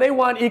rights? Well, they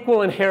want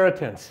equal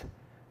inheritance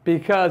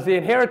because the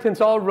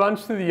inheritance all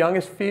runs through the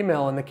youngest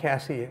female in the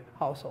Khasi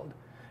household.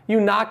 You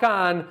knock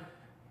on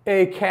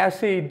a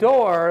Khasi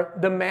door,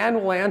 the man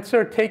will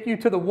answer, take you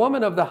to the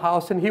woman of the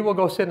house, and he will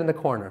go sit in the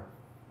corner.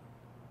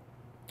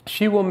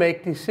 She will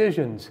make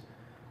decisions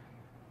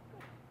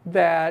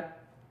that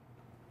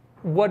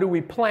what do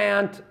we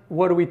plant,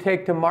 what do we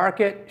take to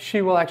market.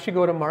 She will actually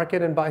go to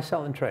market and buy,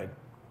 sell, and trade.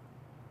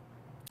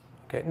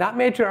 Okay, not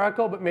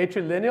matriarchal, but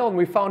matrilineal, and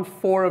we found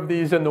 4 of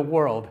these in the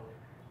world,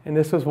 and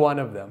this was one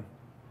of them.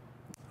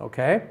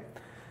 Okay?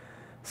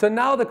 So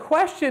now the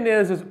question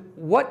is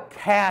what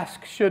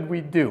task should we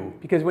do?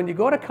 Because when you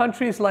go to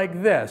countries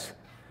like this,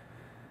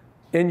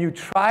 and you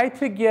try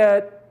to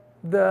get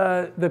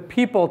the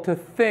people to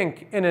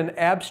think in an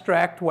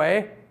abstract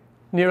way,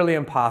 nearly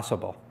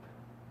impossible.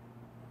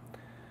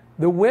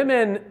 The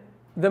women,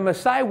 the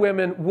Maasai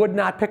women, would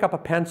not pick up a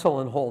pencil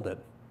and hold it.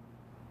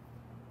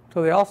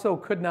 So they also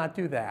could not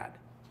do that.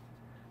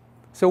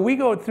 So we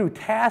go through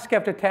task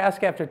after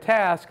task after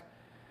task,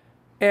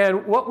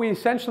 and what we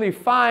essentially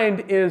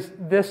find is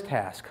this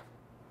task.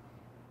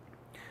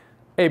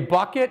 A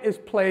bucket is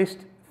placed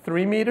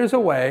 3 meters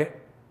away,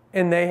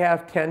 and they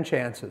have 10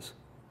 chances.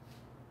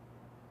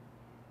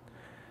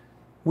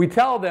 We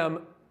tell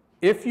them,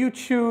 if you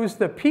choose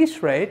the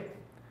piece rate,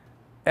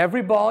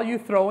 every ball you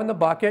throw in the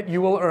bucket,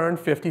 you will earn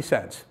 50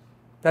 cents.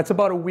 That's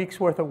about a week's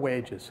worth of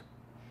wages.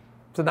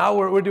 So now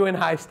we're doing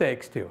high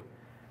stakes too.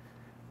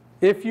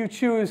 If you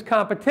choose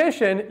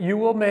competition, you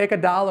will make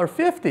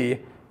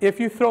 $1.50 if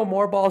you throw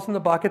more balls in the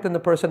bucket than the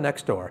person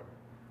next door.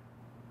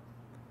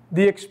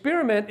 The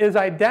experiment is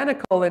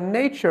identical in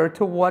nature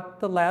to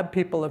what the lab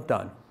people have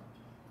done.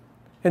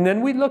 And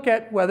then we look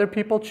at whether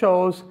people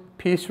chose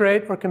piece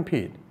rate or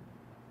compete.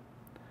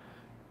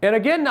 And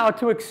again now,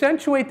 to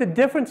accentuate the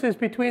differences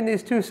between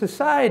these two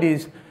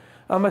societies,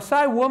 a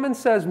Maasai woman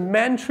says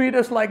men treat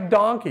us like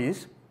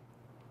donkeys.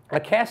 A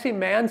Khasi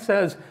man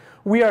says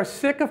we are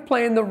sick of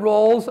playing the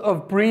roles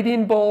of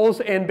breeding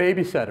bulls and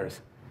babysitters.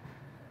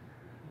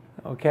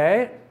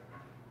 Okay?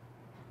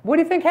 What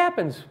do you think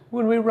happens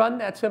when we run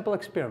that simple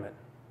experiment?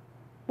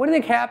 What do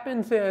you think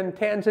happens in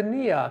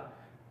Tanzania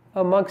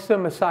amongst the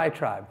Maasai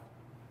tribe?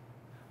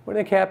 What do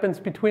you think happens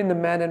between the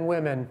men and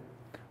women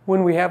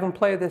when we have them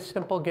play this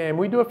simple game?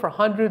 We do it for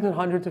hundreds and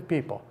hundreds of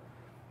people.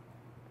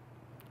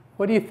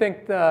 What do you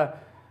think the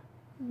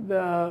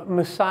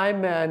Maasai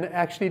men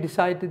actually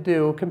decide to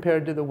do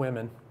compared to the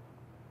women?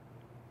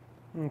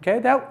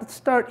 Okay, let's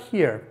start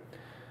here.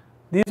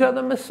 These are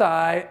the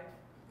Maasai.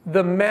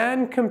 The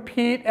men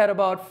compete at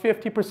about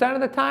 50%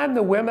 of the time,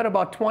 the women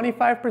about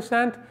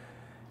 25%.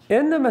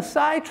 In the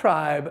Maasai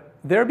tribe,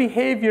 their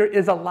behavior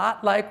is a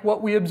lot like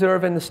what we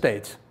observe in the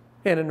States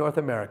and in North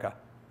America.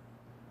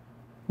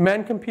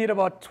 Men compete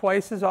about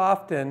twice as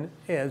often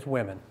as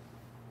women.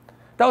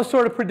 That was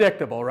sort of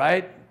predictable,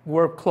 right?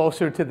 We're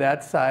closer to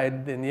that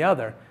side than the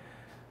other.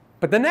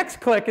 But the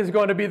next click is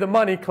going to be the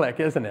money click,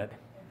 isn't it?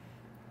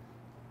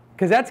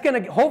 Because that's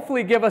going to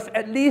hopefully give us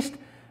at least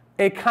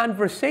a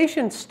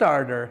conversation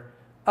starter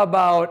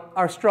about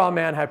our straw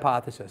man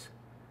hypothesis.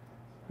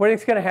 What do you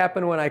think is going to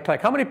happen when I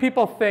click? How many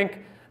people think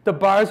the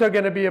bars are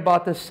going to be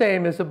about the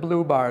same as the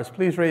blue bars?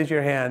 Please raise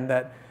your hand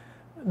that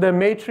the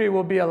matri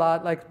will be a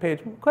lot like the page.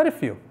 Quite a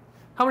few.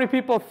 How many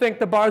people think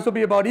the bars will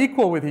be about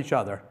equal with each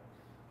other?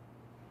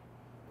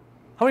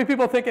 How many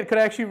people think it could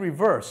actually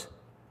reverse?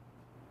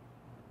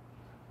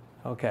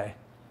 Okay.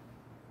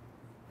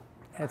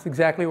 That's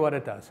exactly what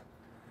it does.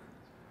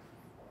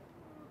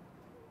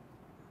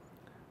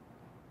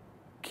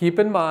 Keep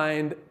in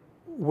mind,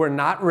 we're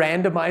not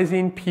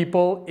randomizing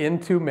people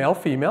into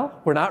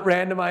male-female. We're not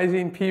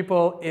randomizing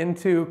people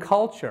into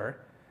culture.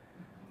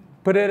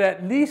 But it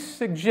at least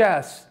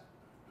suggests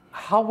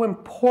how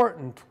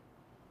important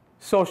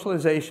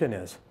socialization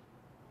is.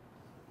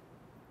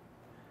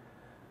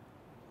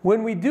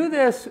 When we do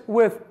this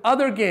with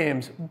other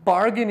games,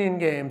 bargaining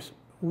games,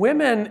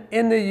 women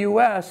in the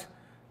US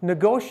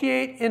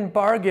negotiate and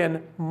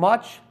bargain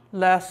much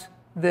less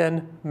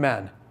than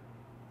men.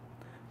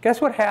 Guess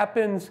what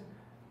happens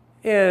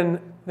in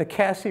the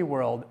Khasi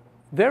world?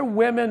 Their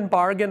women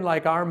bargain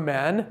like our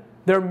men.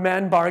 Their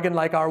men bargain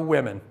like our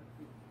women.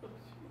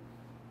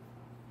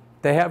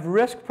 They have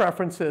risk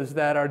preferences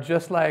that are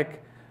just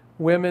like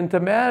women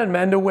to men and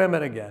men to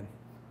women again.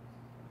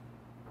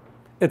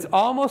 It's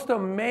almost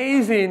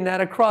amazing that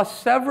across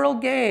several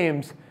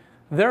games,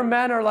 their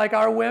men are like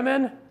our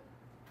women,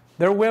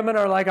 their women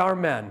are like our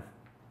men.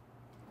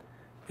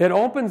 It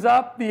opens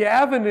up the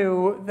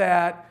avenue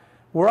that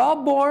we're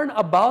all born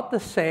about the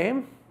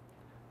same,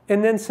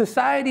 and then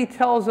society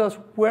tells us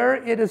where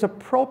it is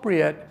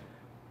appropriate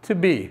to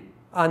be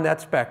on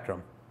that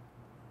spectrum.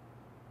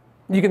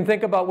 You can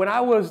think about when I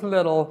was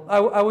little,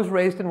 I was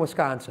raised in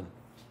Wisconsin.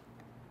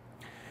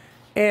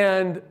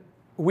 And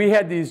we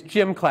had these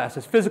gym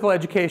classes, physical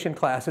education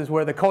classes,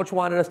 where the coach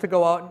wanted us to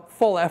go out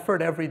full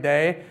effort every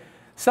day.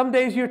 Some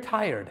days you're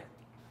tired.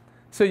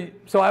 So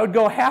I would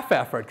go half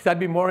effort because I'd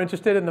be more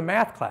interested in the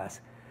math class.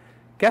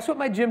 Guess what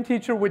my gym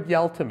teacher would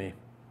yell to me?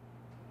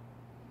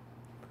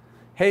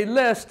 Hey,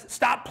 List,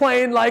 stop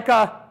playing like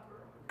a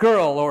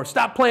girl, or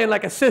stop playing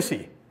like a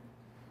sissy.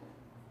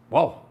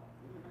 Whoa.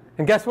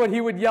 And guess what he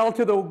would yell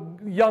to the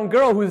young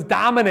girl who's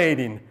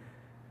dominating?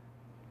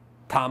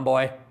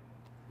 Tomboy.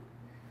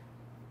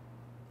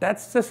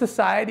 That's the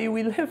society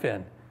we live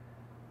in.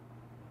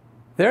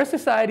 Their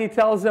society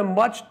tells them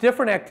much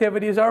different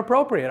activities are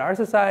appropriate. Our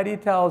society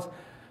tells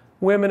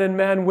women and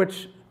men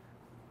which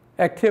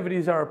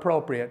activities are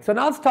appropriate. So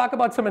now let's talk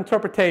about some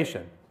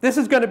interpretation. This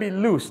is going to be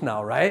loose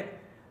now, right?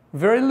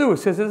 Very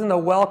loose. This isn't a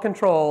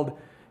well-controlled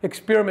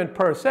experiment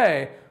per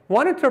se.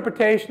 One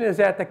interpretation is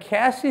that the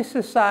caste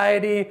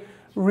society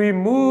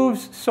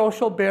removes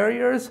social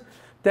barriers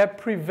that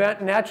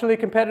prevent naturally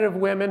competitive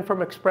women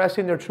from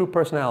expressing their true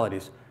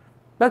personalities.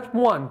 That's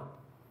one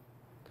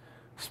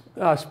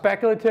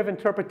speculative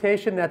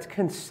interpretation that's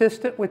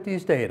consistent with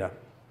these data.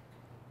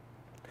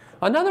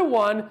 Another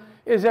one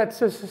is that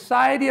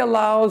society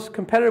allows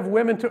competitive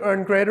women to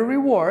earn greater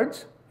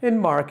rewards in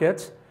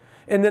markets,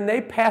 and then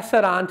they pass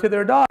that on to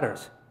their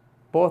daughters,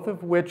 both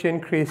of which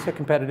increase the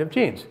competitive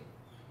genes.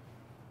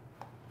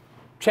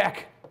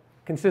 Check.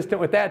 Consistent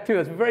with that, too.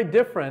 It's very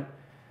different.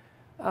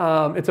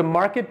 It's a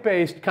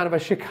market-based, kind of a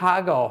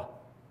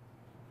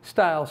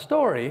Chicago-style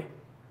story,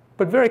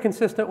 but very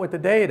consistent with the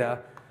data.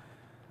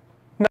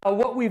 Now,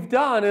 what we've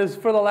done is,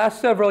 for the last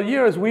several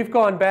years, we've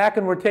gone back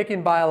and we're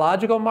taking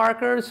biological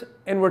markers,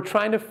 and we're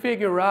trying to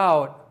figure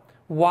out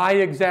why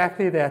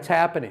exactly that's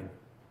happening.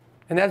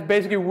 And that's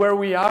basically where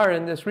we are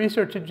in this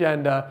research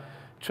agenda,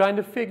 trying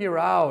to figure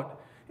out,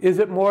 is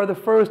it more the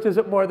first, is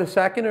it more the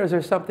second, or is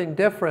there something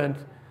different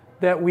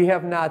that we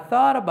have not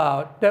thought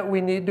about that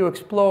we need to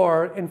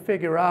explore and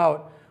figure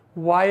out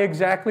why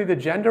exactly the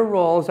gender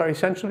roles are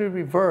essentially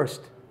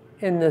reversed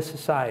in this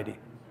society.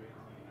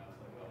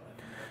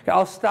 Okay,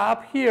 I'll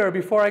stop here.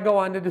 Before I go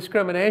on to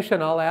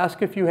discrimination, I'll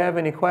ask if you have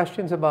any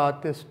questions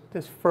about this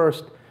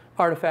first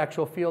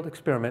artifactual field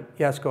experiment.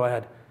 Yes, go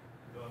ahead.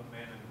 Do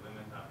men and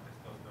women have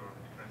testosterone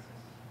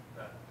differences?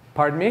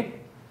 Pardon me?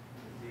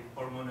 The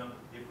hormonal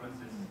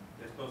differences,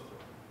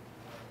 testosterone.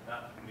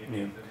 That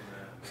means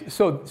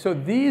So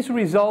these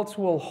results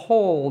will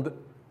hold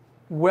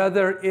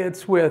whether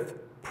it's with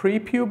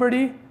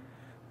pre-puberty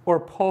or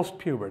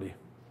post-puberty.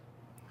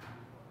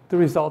 The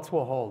results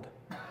will hold.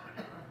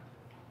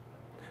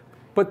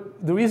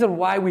 But the reason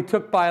why we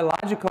took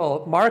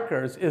biological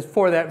markers is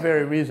for that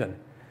very reason.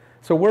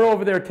 So we're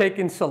over there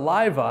taking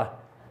saliva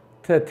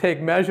to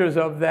take measures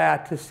of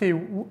that to see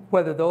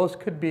whether those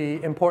could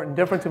be important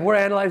differences. And we're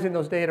analyzing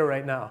those data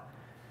right now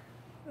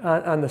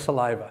on the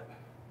saliva.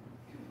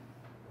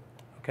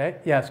 Okay?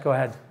 Yes, go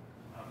ahead.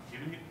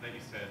 Given that you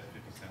said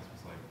 50 cents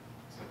was like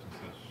such and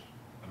such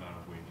amount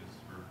of wages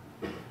for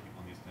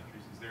people in these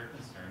countries, is there a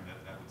concern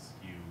that that would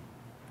skew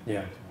the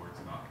data towards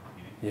not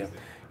competing? Yeah.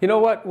 You know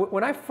what?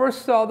 When I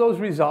first saw those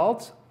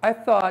results, I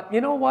thought,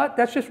 you know what?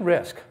 That's just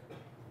risk.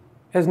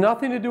 It has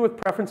nothing to do with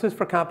preferences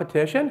for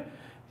competition.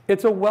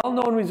 It's a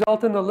well-known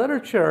result in the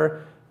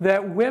literature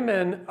that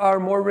women are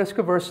more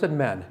risk-averse than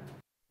men.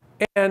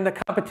 And the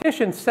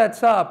competition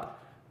sets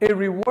up a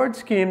reward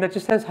scheme that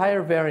just has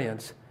higher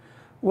variance.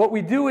 What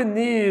we do in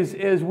these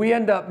is we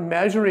end up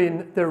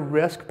measuring their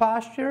risk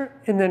posture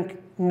and then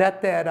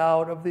net that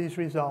out of these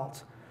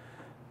results.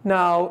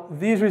 Now,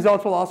 these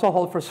results will also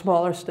hold for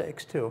smaller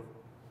stakes, too.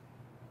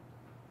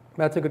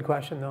 That's a good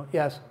question, though.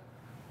 Yes?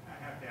 I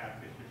have to ask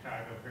the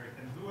Chicago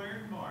person, who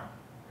earns more?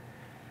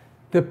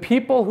 The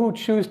people who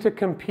choose to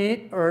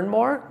compete earn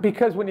more,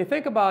 because when you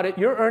think about it,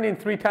 you're earning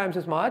 3 times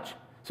as much.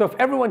 So if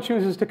everyone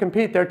chooses to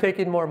compete, they're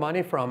taking more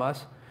money from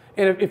us.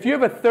 And if you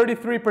have a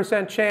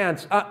 33%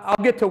 chance, I'll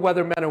get to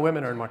whether men or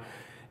women earn more.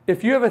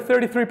 If you have a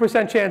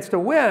 33% chance to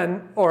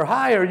win or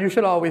higher, you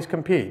should always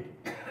compete.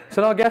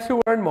 So now guess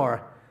who earned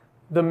more?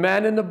 The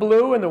men in the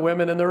blue and the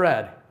women in the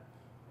red.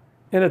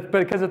 And it's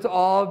because it's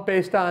all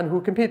based on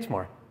who competes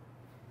more.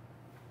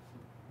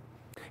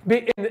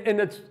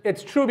 And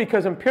it's true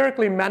because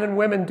empirically men and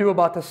women do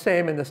about the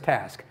same in this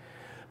task.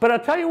 But I'll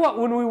tell you what,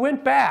 when we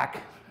went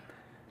back,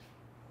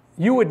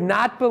 you would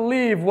not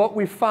believe what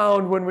we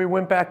found when we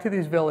went back to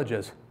these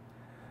villages.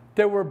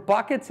 there were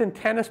buckets and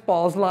tennis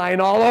balls lying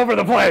all over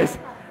the place.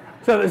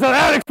 So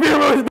that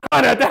experiment was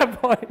done at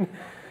that point.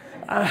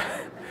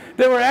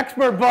 There were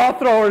expert ball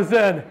throwers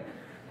then.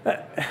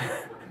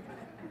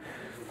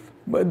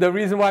 But the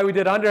reason why we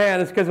did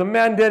underhand is because the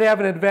men did have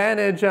an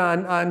advantage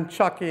on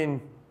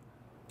chucking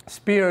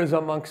spears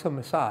amongst the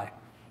Maasai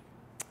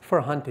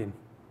for hunting.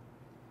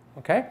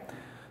 Okay?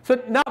 So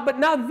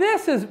now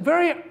this is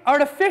very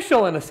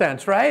artificial in a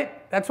sense,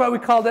 right? That's why we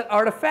called it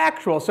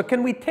artifactual. So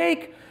can we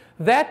take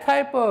that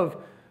type of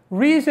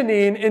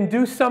reasoning and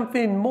do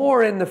something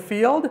more in the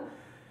field?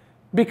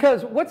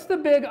 Because what's the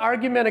big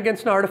argument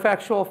against an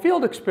artifactual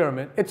field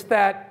experiment? It's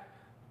that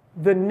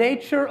the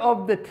nature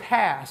of the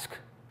task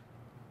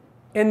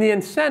and the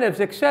incentives,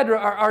 et cetera,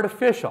 are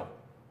artificial.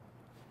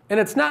 And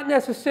it's not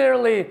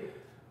necessarily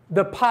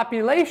the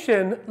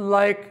population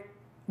like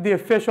the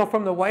official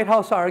from the White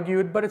House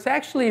argued, but it's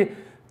actually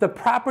the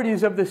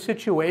properties of the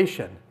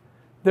situation.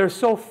 They're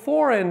so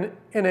foreign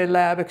in a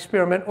lab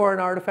experiment or an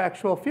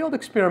artifactual field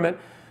experiment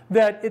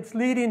that it's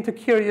leading to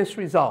curious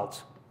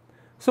results.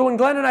 So when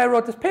Glenn and I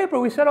wrote this paper,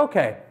 we said,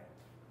 okay,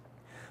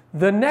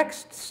 the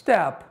next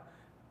step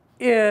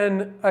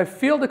in a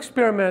field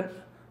experiment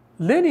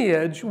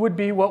lineage would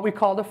be what we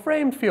call the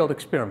framed field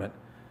experiment.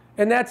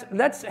 And that's,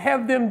 let's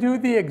have them do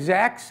the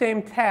exact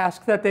same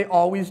task that they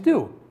always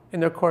do in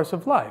their course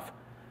of life.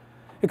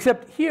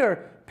 Except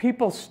here,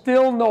 people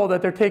still know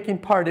that they're taking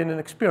part in an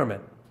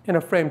experiment, in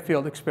a framed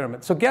field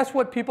experiment. So guess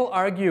what people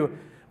argue,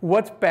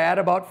 what's bad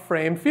about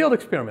framed field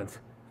experiments?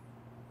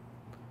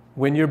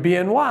 When you're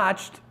being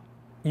watched,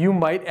 you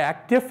might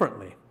act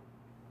differently.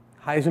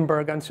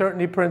 Heisenberg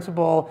uncertainty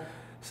principle,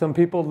 some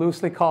people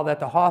loosely call that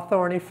the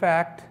Hawthorne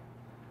effect,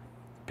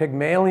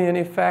 Pygmalion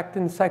effect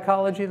in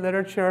psychology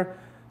literature.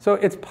 So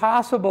it's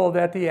possible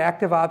that the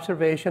active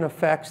observation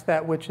affects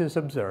that which is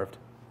observed.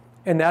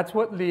 And that's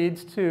what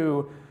leads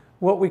to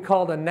what we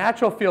call the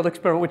natural field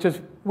experiment, which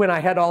is when I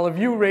had all of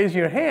you raise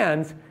your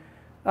hands,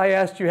 I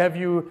asked you, have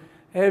you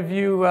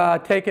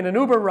taken an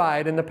Uber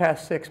ride in the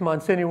past 6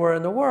 months anywhere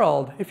in the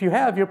world? If you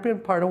have, you've been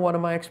part of one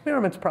of my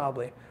experiments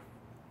probably.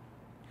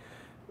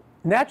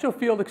 Natural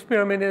field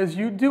experiment is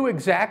you do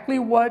exactly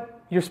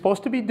what you're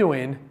supposed to be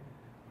doing,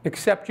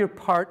 except you're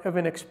part of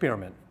an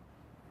experiment.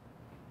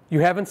 You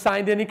haven't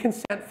signed any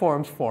consent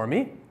forms for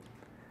me,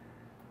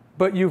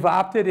 but you've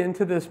opted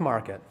into this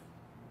market.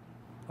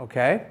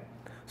 Okay?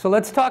 So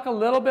let's talk a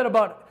little bit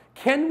about,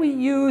 can we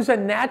use a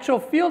natural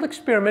field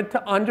experiment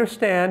to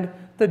understand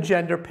the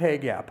gender pay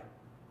gap?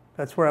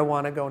 That's where I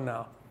want to go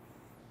now.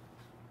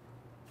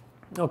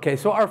 Okay,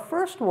 so our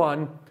first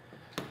one,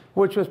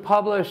 which was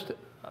published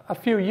a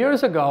few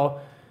years ago,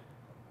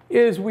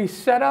 is we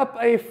set up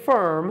a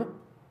firm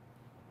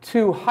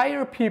to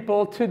hire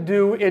people to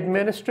do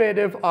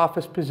administrative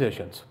office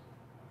positions.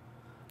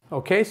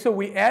 Okay, so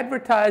we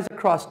advertise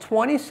across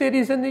 20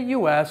 cities in the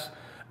US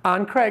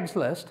on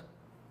Craigslist.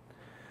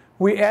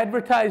 We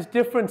advertise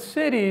different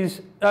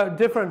cities,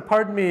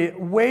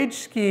 wage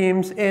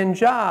schemes and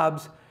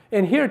jobs.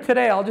 And here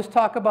today, I'll just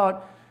talk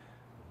about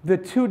the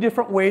two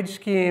different wage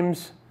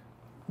schemes,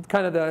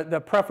 kind of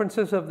the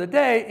preferences of the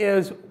day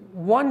is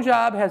one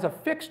job has a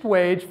fixed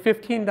wage,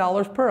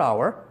 $15 per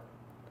hour.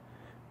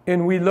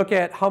 And we look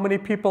at how many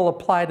people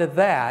apply to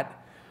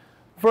that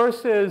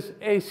versus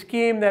a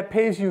scheme that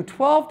pays you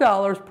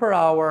 $12 per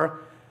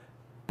hour,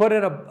 but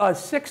at a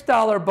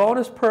 $6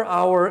 bonus per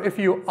hour if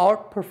you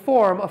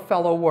outperform a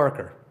fellow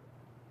worker.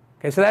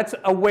 Okay, so that's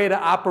a way to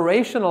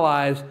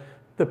operationalize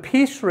the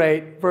piece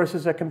rate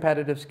versus a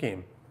competitive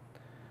scheme.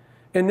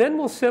 And then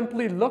we'll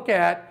simply look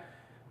at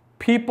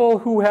people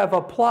who have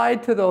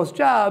applied to those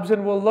jobs,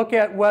 and we'll look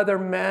at whether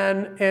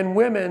men and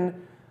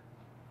women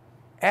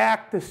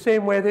act the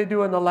same way they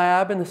do in the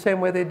lab and the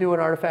same way they do in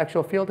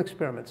artifactual field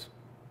experiments.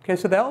 Okay,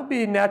 so that will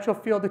be natural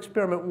field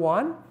experiment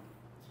 1.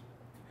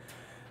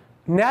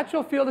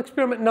 Natural field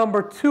experiment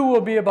number 2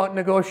 will be about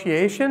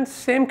negotiations.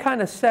 Same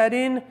kind of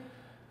setting.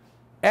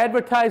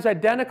 Advertise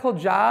identical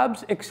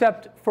jobs,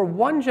 except for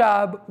one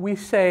job we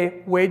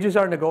say wages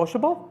are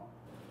negotiable.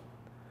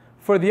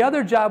 For the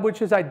other job,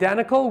 which is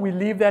identical, we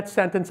leave that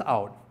sentence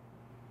out.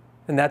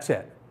 And that's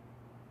it.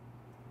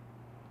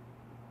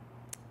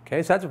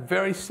 Okay, so that's a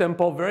very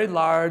simple, very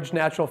large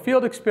natural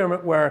field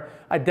experiment where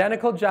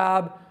identical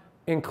job,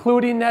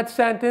 including that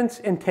sentence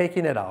and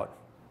taking it out.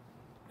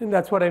 And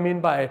that's what I mean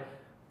by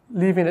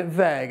leaving it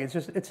vague. It's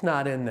just, it's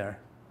not in there.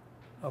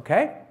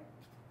 Okay?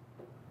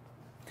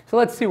 So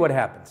let's see what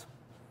happens.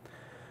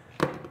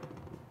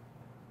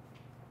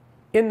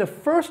 In the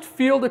first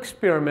field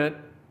experiment,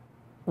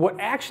 what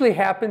actually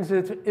happens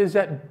is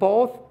that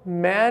both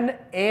men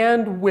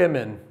and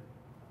women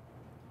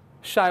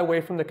shy away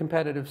from the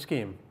competitive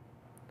scheme.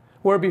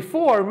 Where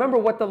before, remember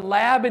what the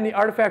lab in the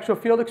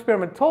artifactual field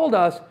experiment told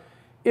us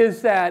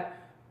is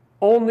that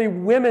only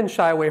women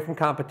shy away from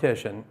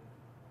competition.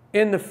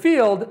 In the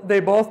field,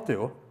 they both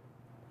do.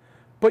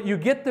 But you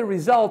get the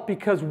result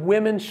because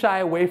women shy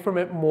away from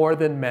it more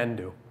than men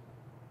do.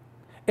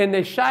 And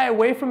they shy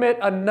away from it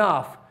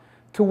enough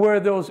to where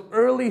those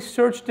early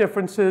search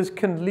differences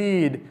can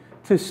lead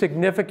to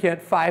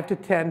significant 5 to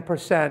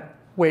 10%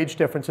 wage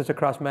differences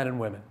across men and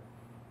women,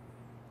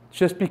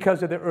 just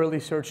because of the early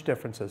search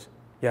differences.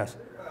 Yes? Is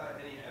there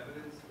any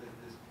evidence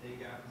that this pay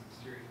gap is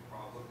a serious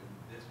problem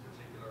in this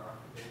particular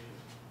occupation?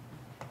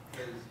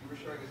 Because you were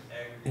showing us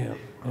aggregate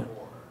data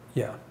before.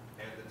 Yeah.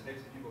 And the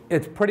types of people.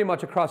 It's pretty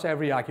much across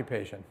every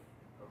occupation,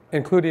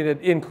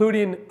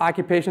 including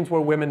occupations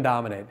where women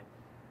dominate.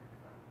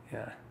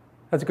 Yeah.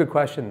 That's a good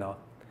question, though.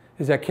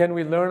 Is that can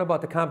we learn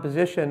about the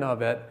composition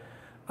of it?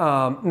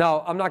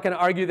 Now, I'm not going to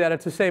argue that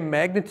it's the same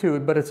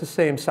magnitude, but it's the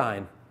same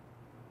sign.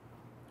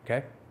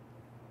 Okay?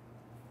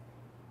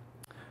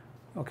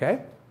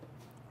 Okay?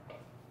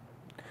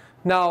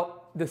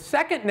 Now, the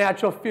second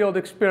natural field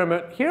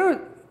experiment,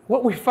 here,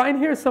 what we find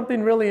here is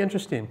something really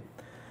interesting.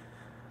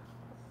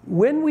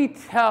 When we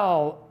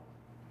tell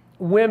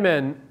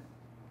women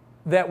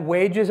that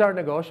wages are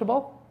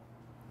negotiable,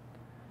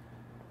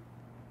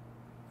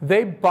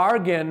 they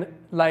bargain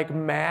like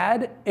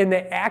mad, and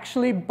they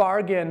actually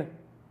bargain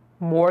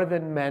more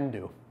than men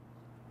do.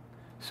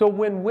 So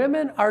when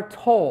women are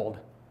told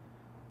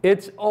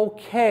it's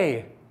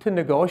okay to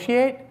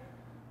negotiate,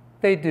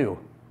 they do.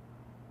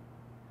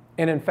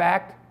 And in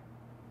fact,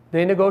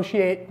 they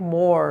negotiate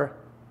more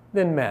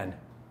than men.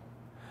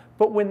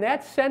 But when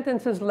that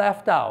sentence is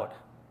left out,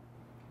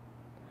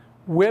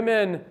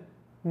 women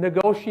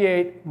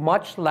negotiate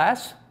much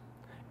less,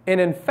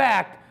 and in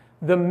fact,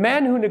 the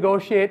men who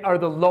negotiate are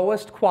the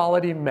lowest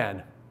quality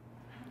men.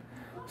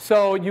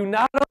 So you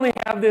not only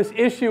have this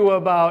issue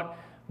about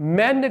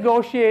men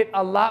negotiate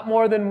a lot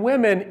more than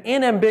women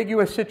in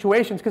ambiguous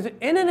situations, because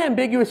in an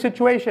ambiguous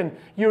situation,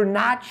 you're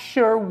not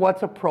sure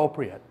what's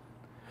appropriate.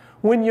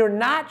 When you're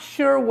not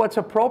sure what's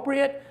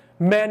appropriate,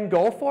 men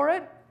go for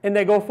it, and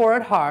they go for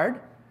it hard,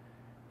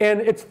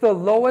 and it's the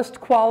lowest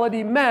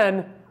quality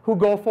men who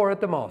go for it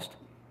the most.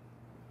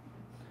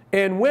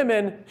 And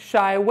women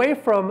shy away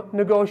from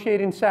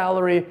negotiating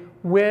salary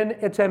when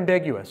it's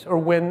ambiguous or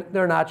when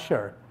they're not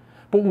sure.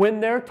 But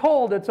when they're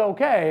told it's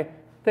okay,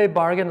 they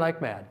bargain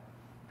like mad.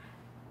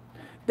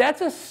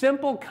 That's a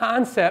simple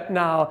concept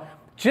now.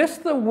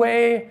 Just the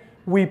way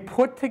we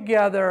put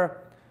together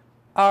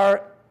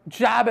our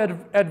job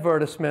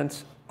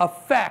advertisements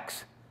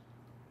affects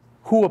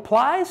who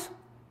applies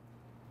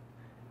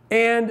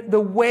and the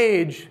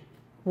wage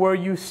where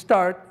you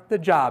start the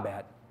job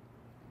at.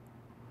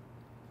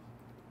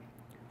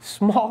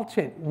 Small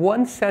change,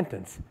 one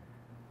sentence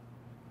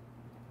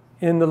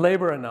in the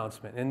labor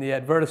announcement, in the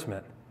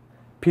advertisement.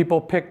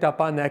 People picked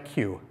up on that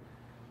cue.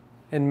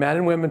 And men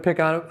and women pick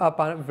up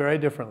on it very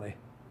differently.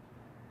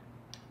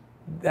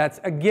 That's,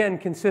 again,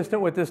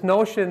 consistent with this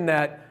notion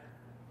that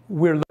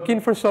we're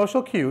looking for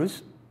social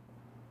cues.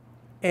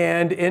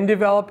 And in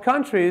developed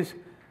countries,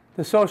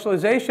 the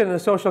socialization and the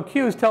social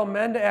cues tell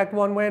men to act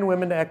one way and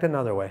women to act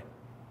another way.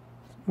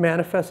 It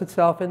manifests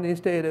itself in these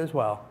data as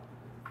well.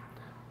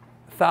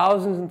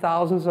 Thousands and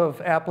thousands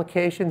of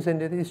applications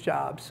into these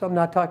jobs. So I'm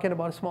not talking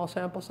about a small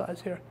sample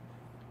size here.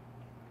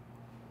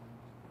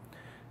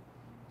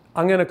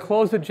 I'm going to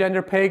close the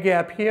gender pay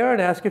gap here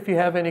and ask if you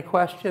have any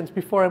questions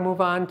before I move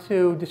on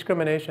to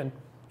discrimination.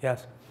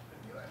 Yes? Have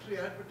you actually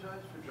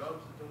advertised for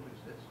jobs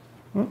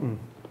that don't exist?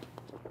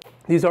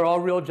 These are all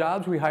real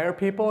jobs. We hire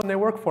people and they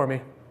work for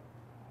me.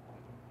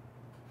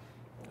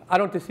 I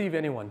don't deceive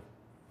anyone.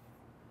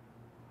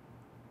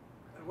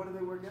 And what do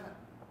they work at?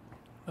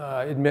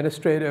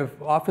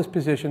 Administrative office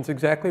positions,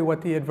 exactly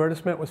what the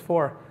advertisement was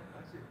for.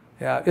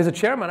 Yeah, as a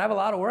chairman, I have a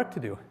lot of work to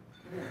do.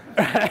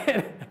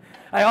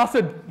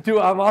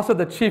 I'm also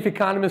the chief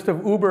economist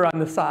of Uber on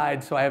the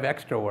side, so I have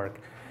extra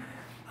work.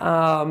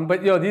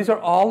 But these are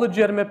all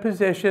legitimate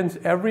positions.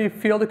 Every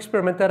field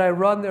experiment that I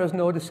run, there's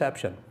no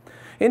deception.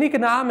 In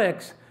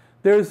economics,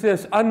 there's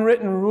this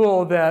unwritten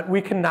rule that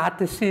we cannot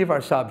deceive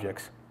our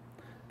subjects.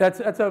 That's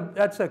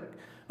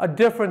a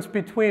difference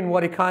between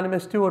what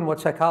economists do and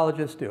what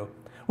psychologists do.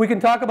 We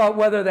can talk about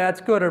whether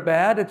that's good or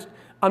bad.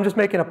 I'm just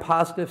making a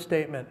positive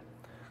statement.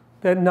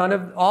 That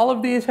all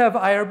of these have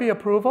IRB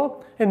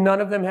approval, and none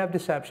of them have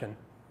deception.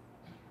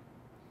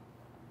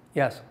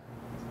 Yes?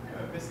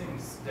 A missing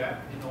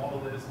step in all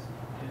of this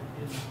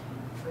is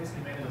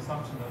basically making an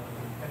assumption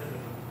that the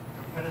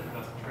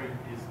competitiveness trait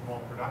is more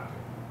productive.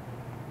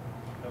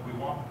 That we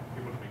want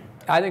people to be.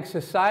 I think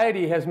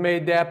society has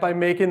made that by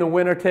making the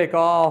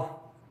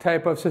winner-take-all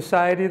type of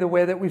society the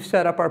way that we've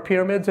set up our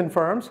pyramids and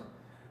firms.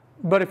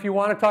 But if you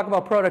want to talk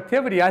about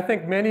productivity, I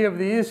think many of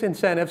these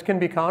incentives can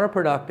be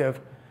counterproductive.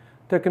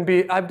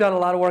 I've done a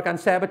lot of work on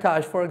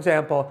sabotage, for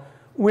example.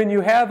 When you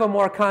have a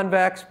more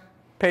convex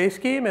pay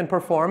scheme and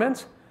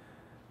performance,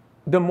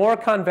 the more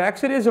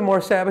convex it is, the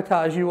more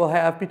sabotage you will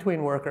have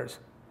between workers.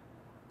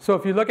 So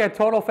if you look at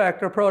total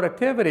factor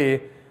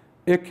productivity,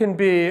 it can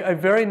be a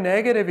very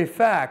negative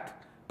effect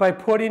by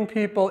putting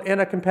people in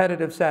a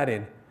competitive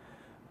setting.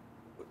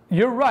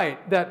 You're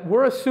right that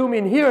we're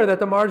assuming here that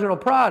the marginal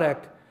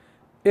product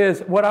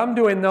is, what I'm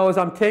doing though is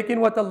I'm taking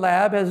what the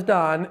lab has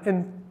done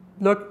and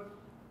look,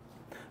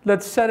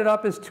 let's set it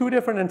up as two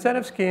different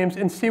incentive schemes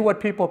and see what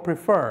people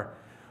prefer.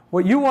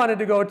 What you wanted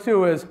to go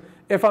to is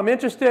if I'm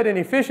interested in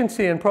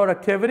efficiency and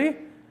productivity,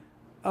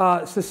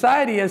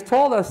 society has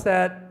told us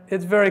that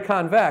it's very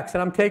convex,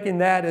 and I'm taking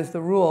that as the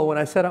rule when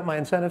I set up my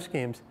incentive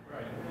schemes.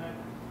 Right, and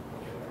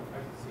I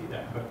can see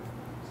that, but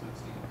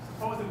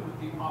suppose it was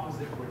the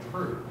opposite were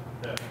true,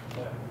 that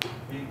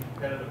being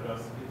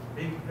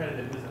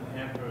competitive is an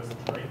adverse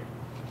trait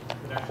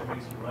that actually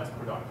makes you less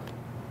productive.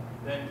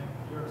 Then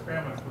your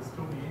experiments would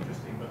still be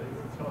interesting, but they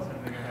wouldn't tell us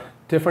anything about.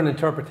 Different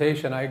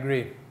interpretation, I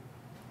agree.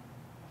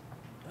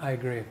 I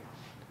agree.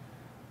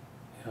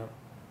 Yeah.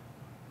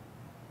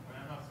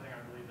 I'm not saying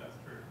I believe that's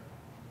true.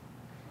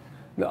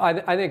 No,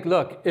 I think,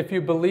 look, if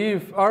you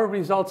believe our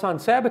results on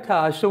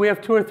sabotage, so we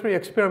have 2 or 3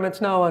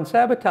 experiments now on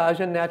sabotage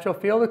and natural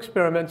field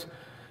experiments,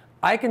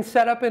 I can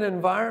set up an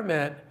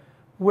environment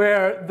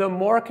where the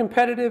more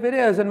competitive it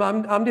is, and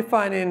I'm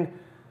defining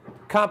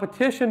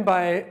competition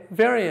by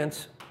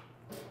variance,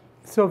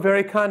 so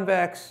very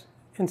convex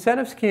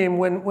incentive scheme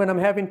when I'm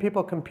having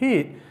people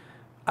compete,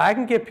 I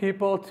can get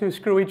people to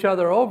screw each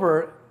other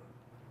over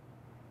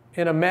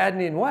in a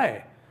maddening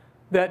way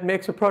that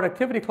makes a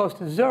productivity close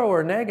to 0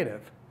 or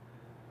negative.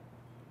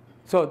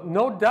 So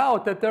no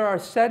doubt that there are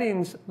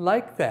settings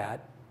like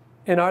that.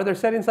 And are there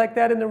settings like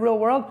that in the real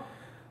world?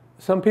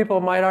 Some people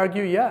might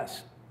argue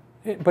yes.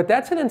 But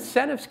that's an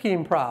incentive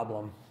scheme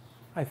problem,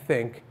 I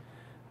think,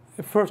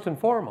 first and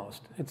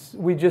foremost.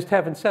 We just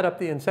haven't set up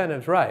the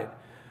incentives right.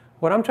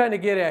 What I'm trying to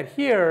get at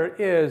here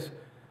is,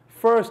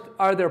 first,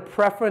 are there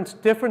preference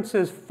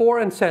differences for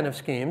incentive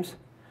schemes?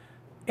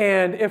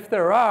 And if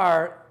there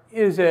are,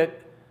 is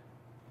it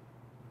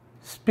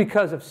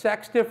because of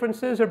sex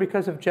differences or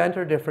because of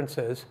gender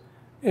differences?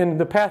 And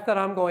the path that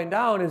I'm going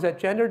down is that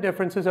gender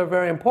differences are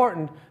very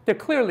important. They're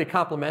clearly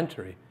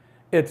complementary.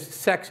 It's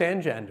sex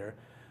and gender.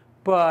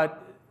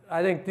 But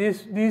I think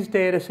these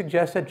data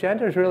suggest that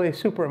gender is really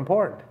super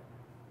important.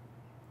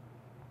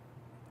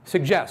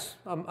 Suggests.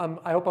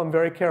 I hope I'm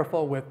very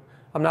careful with,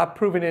 I'm not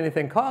proving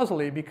anything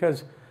causally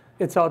because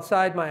it's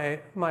outside my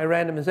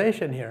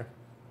randomization here.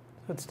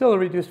 So it's still a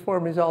reduced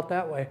form result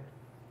that way.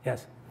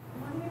 Yes?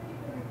 I wonder if you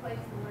could replace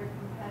the word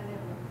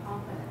competitive with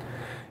confident.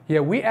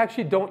 Yeah, we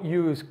actually don't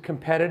use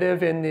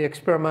competitive in the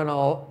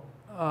experimental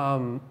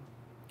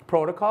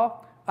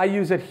protocol. I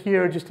use it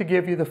here just to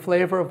give you the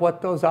flavor of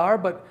what those are.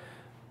 But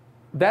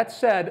that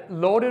said,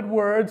 loaded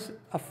words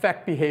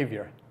affect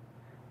behavior.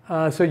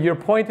 So your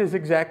point is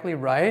exactly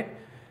right.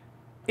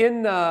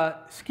 In the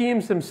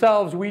schemes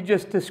themselves, we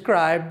just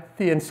describe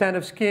the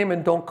incentive scheme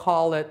and don't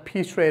call it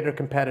piece rate or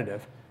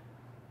competitive.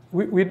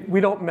 We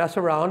don't mess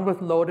around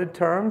with loaded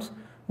terms.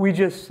 We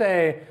just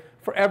say,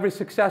 for every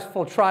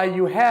successful try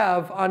you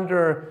have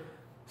under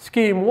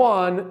scheme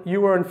 1,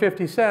 you earn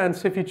 50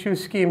 cents. If you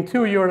choose scheme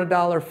 2, you earn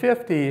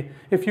 $1.50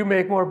 if you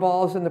make more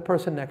balls than the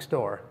person next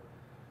door.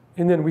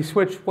 And then we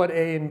switch what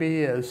A and B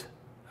is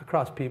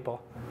across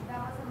people. That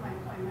wasn't my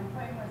point. My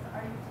point was,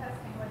 are you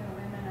testing whether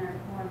women are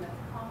more or less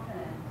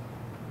confident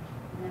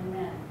than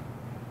men,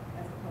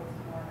 as opposed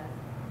to more or less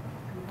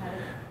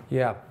competitive?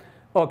 Yeah.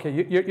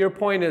 Okay, your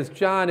point is,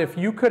 John, if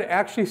you could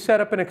actually set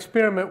up an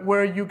experiment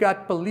where you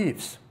got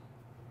beliefs.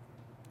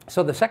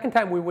 So the second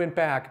time we went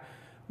back,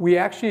 we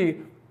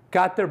actually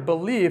got their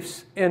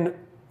beliefs and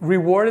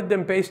rewarded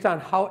them based on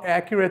how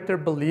accurate their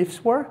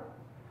beliefs were.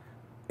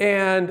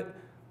 And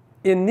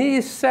in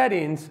these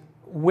settings,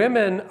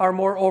 women are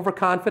more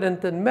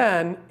overconfident than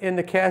men in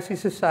the Cassie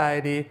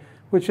Society,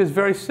 which is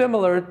very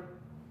similar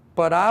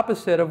but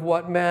opposite of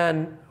what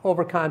men,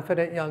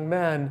 overconfident young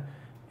men,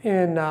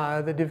 in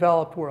the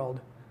developed world.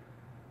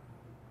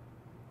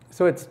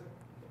 So it's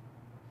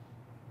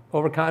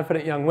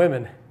overconfident young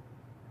women.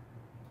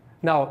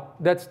 Now,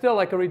 that's still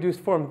like a reduced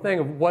form thing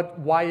of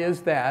why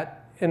is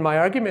that? And my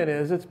argument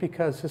is it's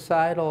because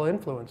societal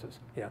influences.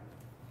 Yeah.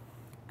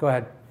 Go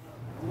ahead.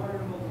 What are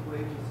the multiple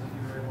wages that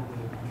you're able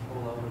to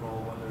control out at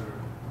all, whether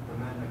the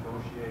men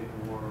negotiate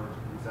or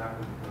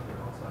exactly because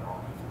their outside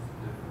options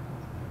are different?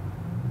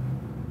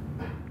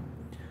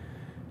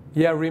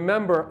 Yeah,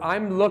 remember,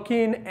 I'm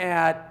looking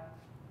at,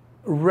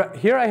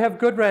 here I have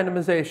good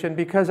randomization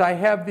because I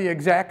have the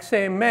exact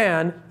same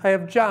man, I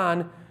have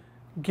John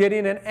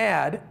getting an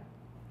ad,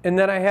 and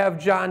then I have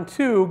John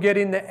 2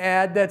 getting the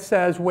ad that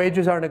says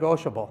wages are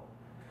negotiable.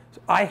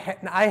 So I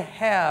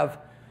have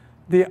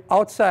the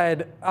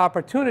outside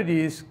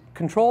opportunities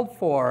controlled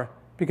for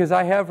because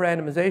I have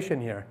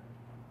randomization here.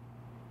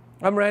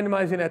 I'm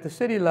randomizing at the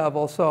city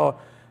level, so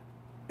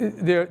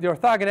the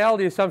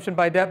orthogonality assumption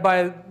by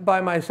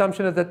my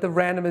assumption is that the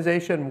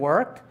randomization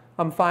worked.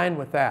 I'm fine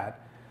with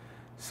that.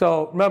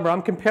 So remember,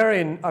 I'm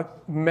comparing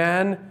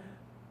men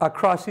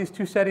across these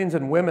 2 settings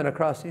and women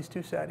across these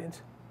 2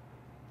 settings.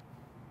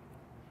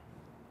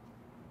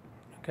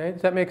 Okay,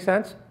 does that make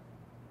sense?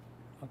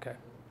 Okay.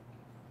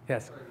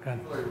 Yes. Go ahead.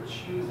 People are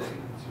choosing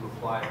to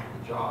apply for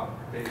the job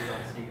based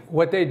on seeing.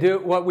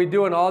 What we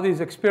do in all these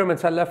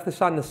experiments, I left this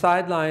on the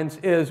sidelines,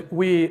 is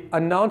we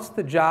announce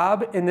the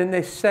job and then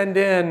they send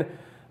in,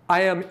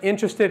 I am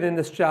interested in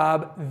this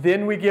job,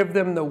 then we give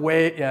them the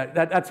weight. Yeah,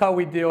 that's how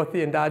we deal with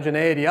the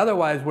endogeneity.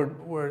 Otherwise,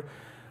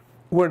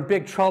 we're in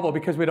big trouble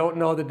because we don't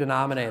know the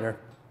denominator.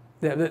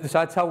 So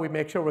that's how we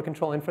make sure we're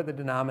controlling for the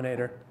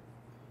denominator.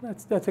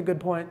 That's a good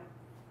point.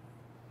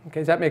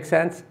 Okay, does that make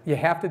sense? You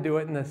have to do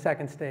it in the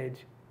second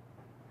stage.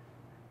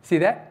 See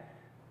that?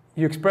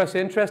 You express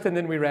interest and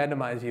then we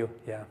randomize you.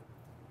 Yeah,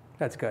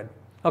 that's good.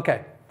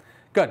 Okay,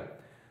 good.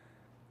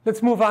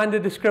 Let's move on to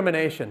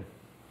discrimination.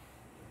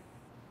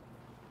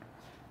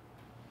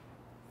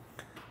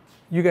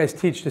 You guys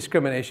teach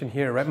discrimination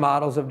here, right?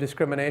 Models of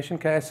discrimination.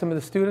 Can I ask some of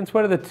the students,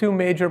 what are the two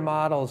major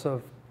models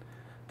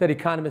that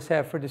economists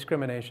have for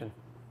discrimination?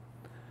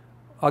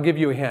 I'll give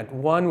you a hint.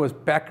 One was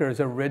Becker's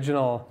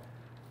original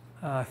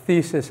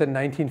thesis in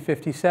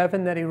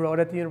 1957 that he wrote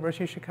at the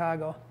University of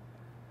Chicago.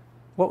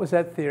 What was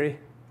that theory?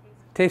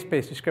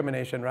 Taste-based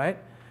discrimination, right?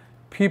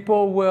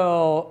 People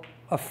will,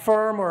 a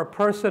firm or a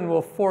person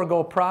will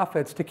forego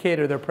profits to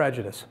cater their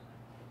prejudice.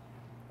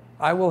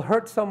 I will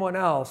hurt someone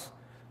else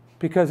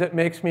because it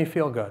makes me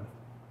feel good.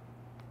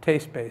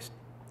 Taste-based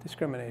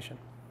discrimination.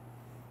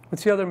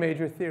 What's the other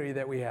major theory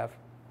that we have?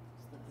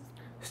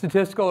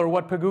 Statistical, or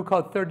what Pagoo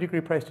called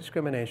third-degree price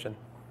discrimination.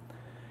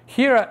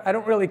 Here, I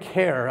don't really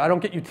care. I don't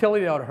get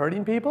utility out of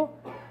hurting people.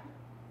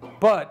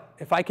 But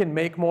if I can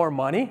make more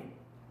money,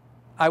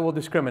 I will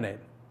discriminate.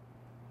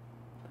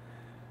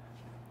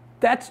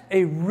 That's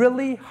a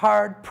really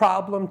hard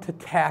problem to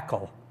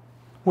tackle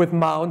with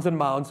mounds and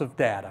mounds of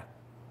data.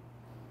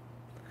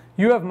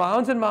 You have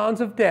mounds and mounds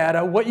of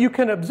data. What you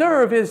can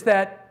observe is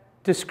that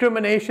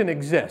discrimination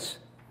exists.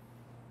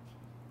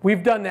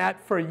 We've done that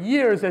for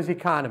years as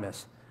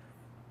economists.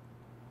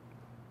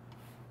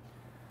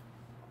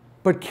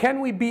 But can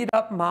we beat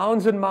up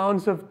mounds and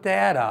mounds of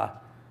data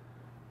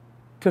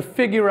to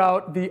figure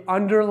out the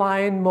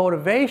underlying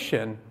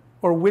motivation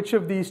or which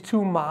of these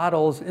two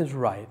models is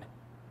right?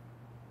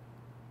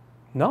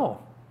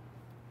 No,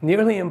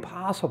 nearly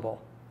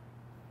impossible.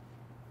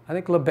 I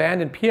think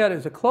Laban and Piet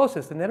is the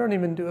closest, and they don't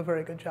even do a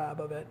very good job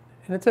of it.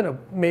 And it's in a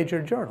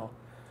major journal.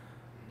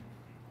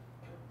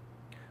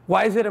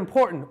 Why is it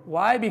important?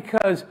 Why?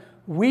 Because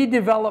we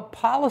develop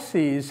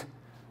policies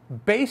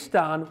based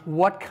on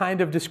what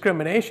kind of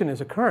discrimination is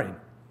occurring.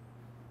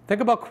 Think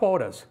about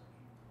quotas.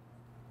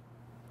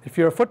 If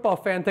you're a football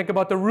fan, think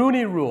about the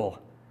Rooney Rule.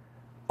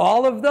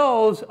 All of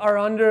those are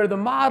under the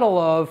model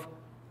of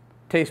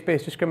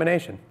taste-based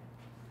discrimination,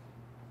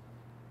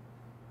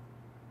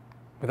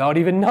 without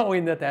even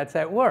knowing that that's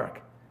at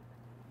work.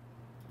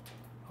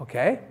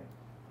 Okay?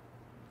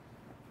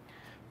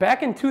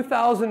 Back in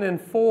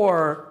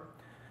 2004,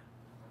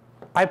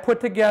 I put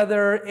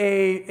together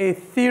a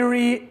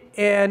theory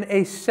and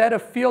a set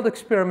of field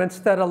experiments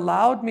that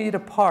allowed me to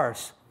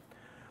parse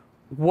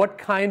what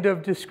kind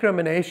of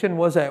discrimination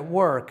was at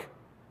work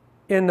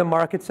in the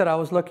markets that I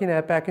was looking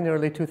at back in the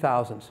early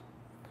 2000s.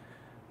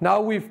 Now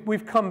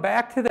we've come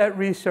back to that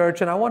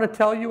research, and I want to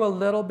tell you a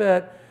little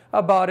bit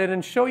about it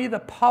and show you the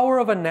power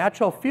of a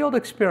natural field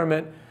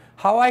experiment,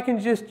 how I can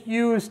just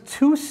use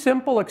two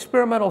simple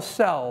experimental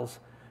cells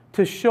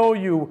to show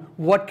you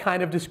what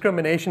kind of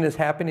discrimination is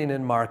happening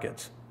in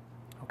markets.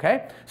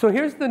 Okay? So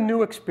here's the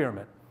new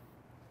experiment.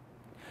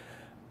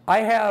 I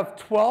have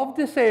 12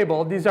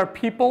 disabled, these are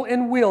people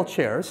in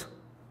wheelchairs,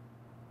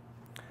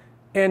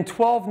 and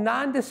 12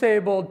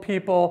 non-disabled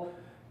people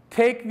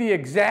take the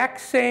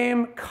exact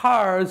same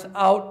cars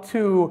out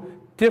to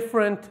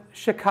different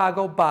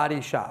Chicago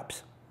body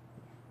shops.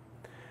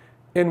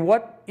 And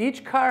what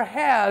each car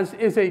has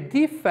is a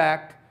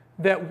defect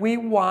that we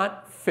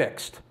want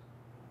fixed.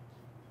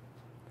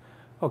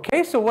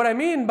 Okay, so what I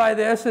mean by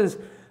this is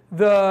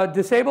the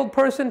disabled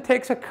person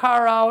takes a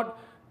car out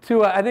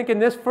to, I think in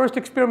this first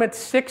experiment,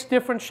 6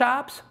 different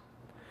shops.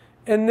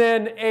 And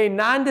then a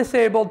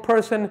non-disabled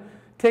person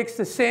takes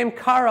the same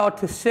car out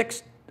to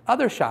 6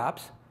 other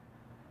shops.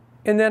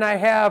 And then I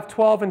have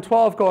 12 and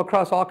 12 go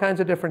across all kinds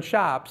of different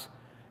shops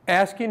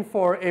asking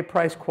for a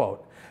price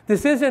quote.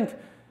 This isn't,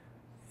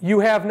 you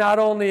have not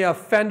only a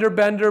fender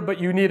bender, but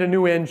you need a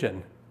new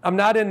engine. I'm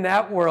not in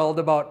that world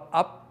about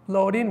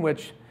uploading,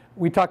 which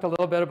we talked a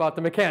little bit about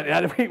the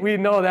mechanic. We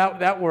know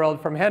that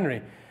world from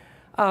Henry.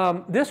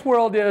 This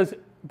world is,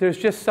 there's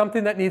just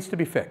something that needs to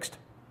be fixed.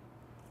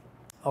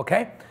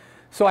 Okay?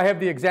 So I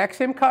have the exact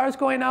same cars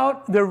going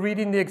out. They're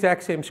reading the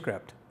exact same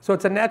script. So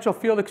it's a natural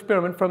field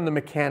experiment from the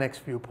mechanic's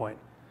viewpoint.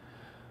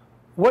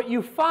 What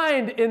you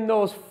find in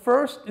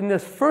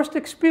this first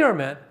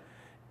experiment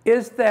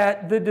is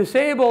that the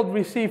disabled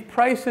receive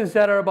prices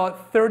that are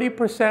about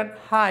 30%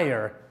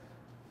 higher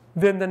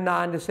than the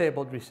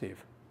non-disabled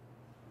receive.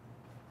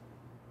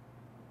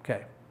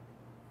 Okay.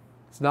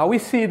 So now we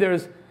see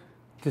there's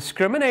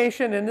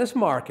discrimination in this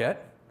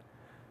market.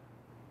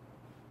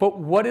 But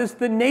what is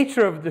the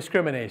nature of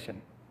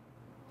discrimination?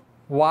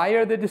 Why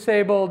are the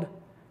disabled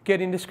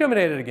getting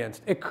discriminated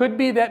against? It could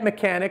be that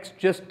mechanics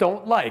just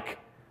don't like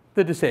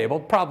the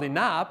disabled. Probably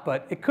not,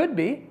 but it could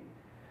be.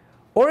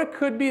 Or it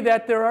could be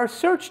that there are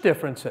search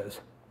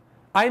differences.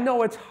 I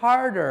know it's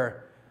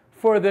harder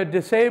for the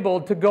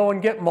disabled to go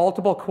and get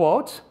multiple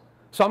quotes,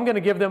 so I'm going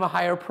to give them a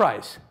higher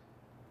price.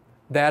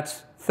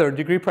 That's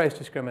third-degree price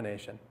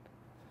discrimination.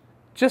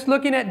 Just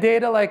looking at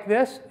data like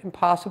this,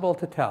 impossible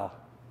to tell.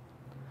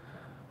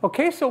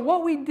 Okay, so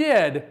what we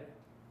did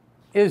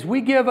is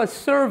we give a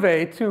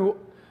survey to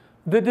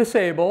the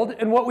disabled,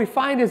 and what we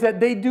find is that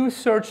they do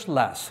search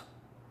less.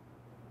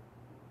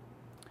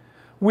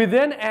 We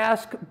then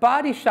ask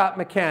body shop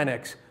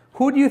mechanics,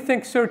 who do you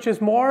think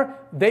searches more?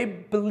 They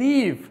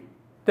believe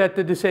that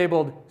the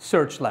disabled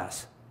search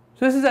less.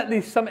 So this is at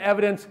least some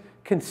evidence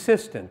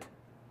consistent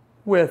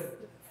with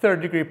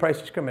third-degree price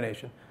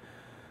discrimination.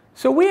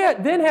 So we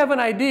then have an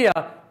idea.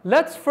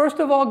 Let's first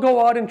of all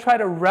go out and try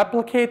to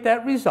replicate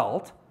that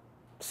result,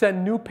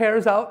 send new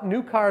pairs out,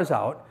 new cars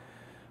out.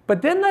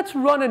 But then let's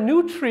run a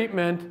new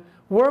treatment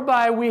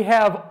whereby we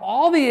have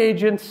all the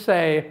agents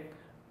say,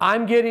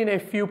 I'm getting a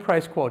few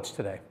price quotes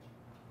today.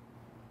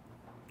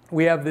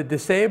 We have the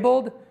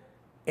disabled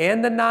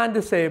and the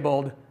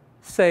non-disabled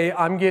say,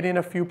 I'm getting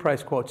a few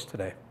price quotes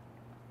today.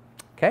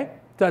 Okay?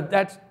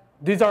 So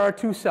these are our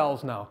two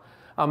cells now.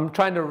 I'm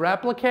trying to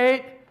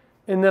replicate,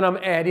 and then I'm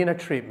adding a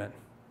treatment.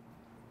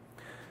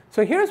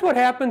 So here's what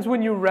happens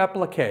when you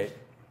replicate.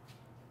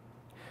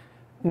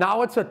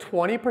 Now it's a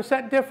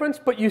 20% difference,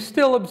 but you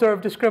still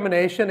observe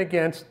discrimination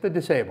against the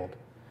disabled.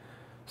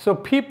 So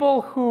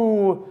people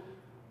who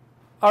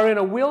are in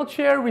a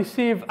wheelchair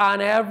receive on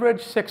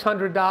average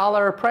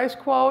 $600 price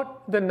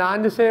quote. The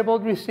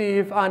non-disabled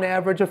receive on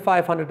average a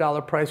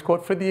 $500 price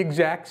quote for the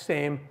exact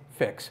same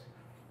fix.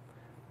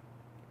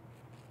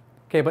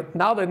 Okay, but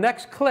now the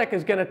next click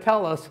is going to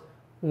tell us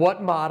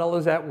what model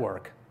is at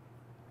work.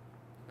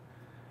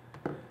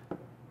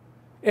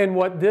 And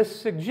what this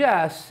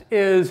suggests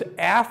is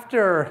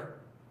after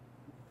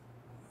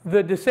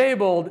the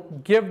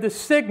disabled give the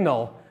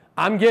signal,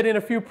 I'm getting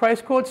a few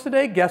price quotes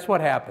today, guess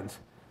what happens?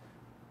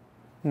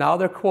 Now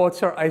their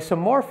quotes are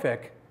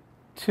isomorphic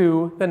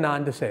to the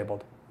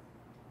non-disabled.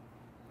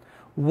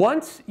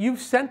 Once you've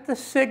sent the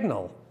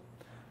signal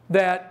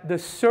that the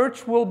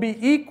search will be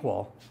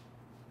equal,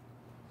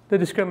 the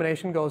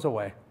discrimination goes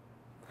away.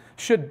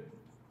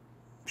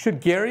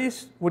 Would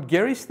Gary's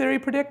theory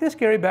predict this,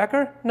 Gary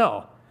Becker?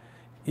 No.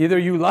 Either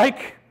you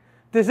like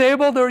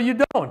disabled or you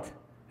don't.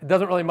 It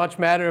doesn't really much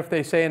matter if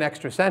they say an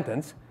extra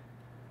sentence.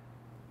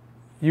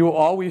 You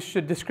always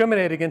should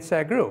discriminate against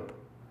that group.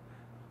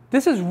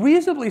 This is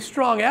reasonably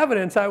strong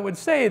evidence, I would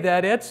say,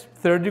 that it's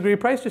third-degree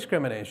price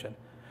discrimination.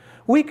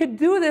 We could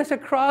do this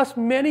across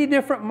many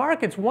different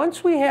markets.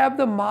 Once we have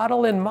the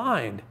model in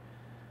mind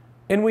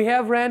and we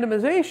have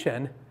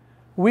randomization,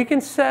 we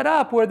can set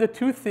up where the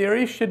two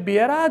theories should be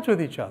at odds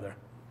with each other.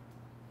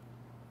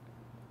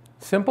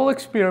 Simple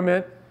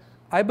experiment,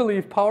 I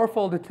believe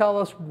powerful to tell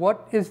us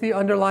what is the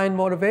underlying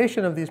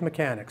motivation of these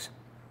mechanics.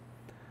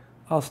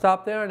 I'll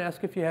stop there and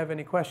ask if you have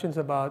any questions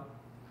about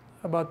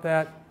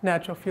that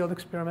natural field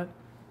experiment.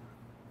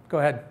 Go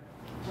ahead.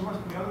 There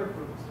must be other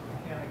groups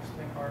that mechanics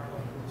think are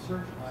going to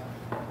research like,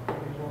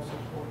 maybe also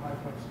quote high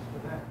prices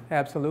for that.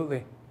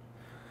 Absolutely.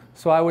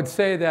 So I would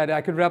say that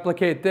I could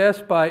replicate this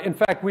by, in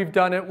fact, we've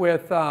done it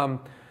with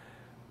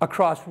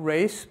across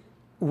race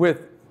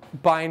with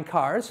buying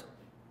cars,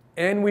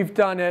 and we've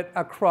done it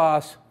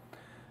across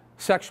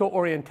sexual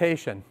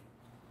orientation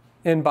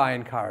in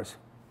buying cars.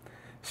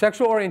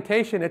 Sexual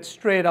orientation, it's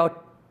straight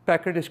out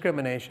Becker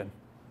discrimination,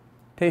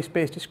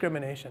 taste-based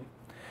discrimination.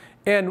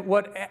 And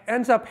what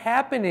ends up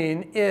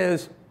happening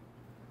is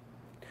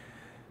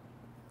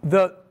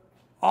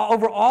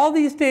over all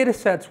these data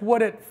sets,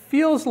 what it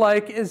feels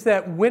like is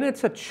that when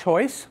it's a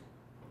choice,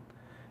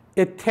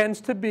 it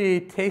tends to be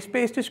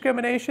taste-based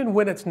discrimination.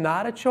 When it's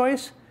not a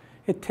choice,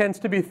 it tends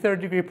to be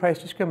third-degree price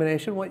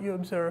discrimination, what you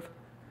observe,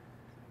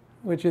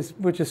 which is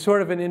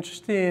sort of an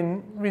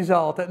interesting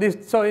result. At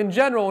least, so in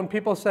general, when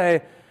people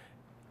say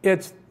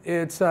it's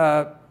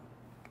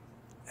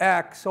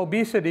X,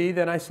 obesity,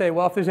 then I say,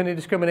 well, if there's any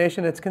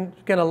discrimination, it's going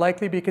to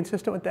likely be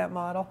consistent with that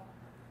model.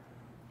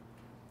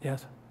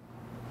 Yes?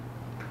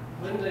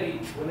 When they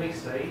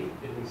say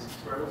in these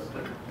experiments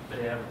that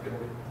they are going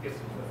to get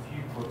a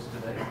few quotes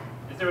today,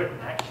 is there an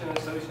action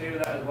associated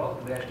with that as well?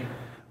 They actually...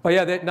 Well,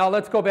 yeah, now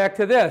let's go back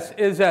to this,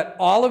 is that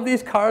all of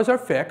these cars are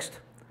fixed.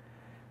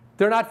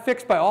 They're not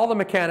fixed by all the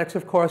mechanics,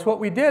 of course. What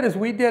we did is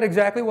we did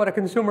exactly what a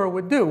consumer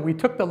would do. We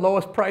took the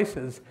lowest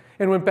prices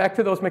and went back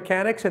to those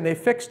mechanics and they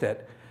fixed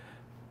it.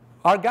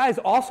 Our guys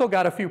also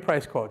got a few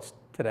price quotes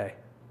today.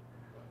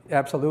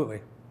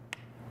 Absolutely.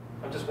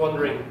 I'm just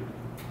wondering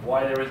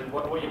why there isn't,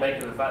 what you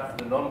make of the fact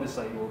that the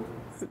non-disabled...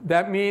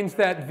 That means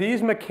that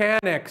these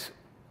mechanics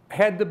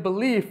had the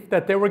belief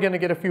that they were going to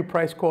get a few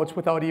price quotes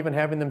without even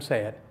having them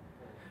say it.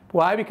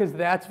 Why? Because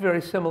that's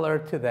very similar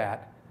to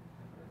that.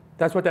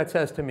 That's what that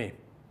says to me.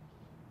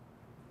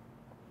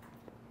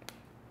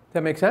 Does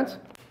that make sense?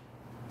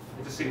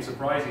 It just seems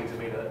surprising to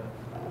me that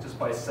just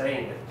by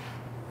saying it,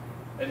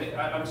 and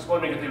I'm just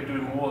wondering if they were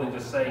doing more than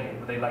just saying it,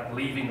 but they like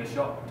leaving the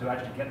shop to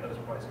actually get those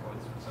price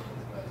quotes for some of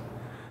these guys.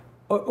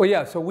 Oh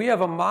yeah, so we have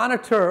a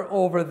monitor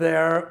over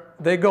there.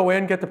 They go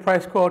in, get the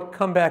price quote,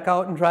 come back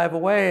out and drive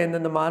away, and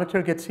then the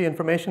monitor gets the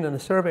information in the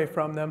survey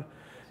from them.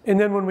 And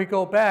then when we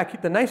go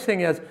back, the nice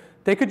thing is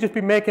they could just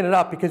be making it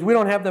up because we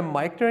don't have them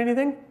mic'd or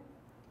anything.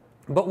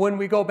 But when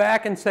we go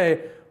back and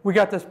say, we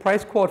got this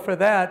price quote for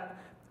that,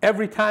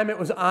 every time it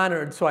was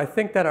honored, so I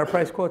think that our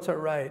price quotes are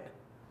right.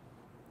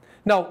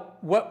 Now,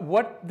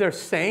 what they're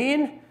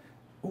saying,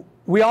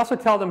 we also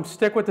tell them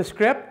stick with the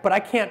script, but I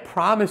can't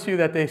promise you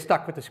that they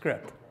stuck with the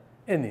script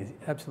in these,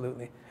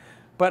 absolutely.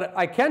 But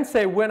I can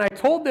say when I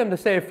told them to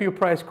say a few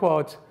price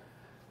quotes,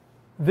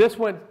 this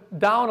went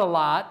down a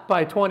lot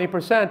by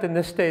 20% and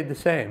this stayed the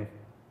same.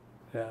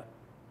 Yeah.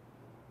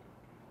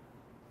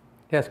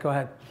 Yes, go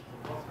ahead.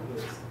 Also,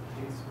 this case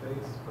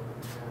space, but the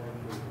mechanic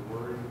is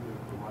worried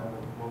that the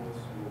rival quotes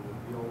will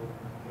reveal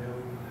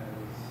him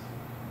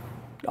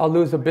as... I'll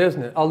lose a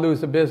business. I'll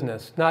lose a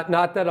business. Not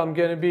that I'm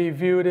going to be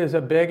viewed as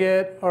a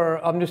bigot,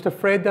 or I'm just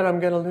afraid that I'm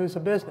going to lose a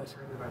business.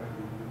 I'm afraid that I'm going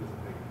to be viewed as a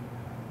bigot.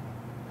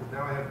 Because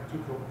now I have two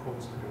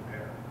quotes to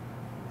compare.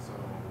 So,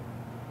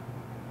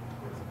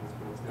 whereas if this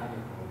quote's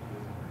down,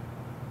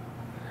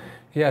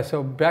 Yeah,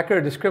 so Becker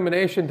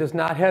discrimination does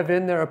not have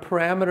in there a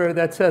parameter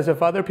that says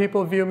if other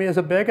people view me as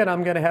a bigot,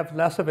 I'm going to have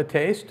less of a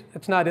taste.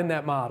 It's not in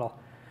that model.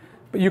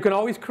 But you can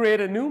always create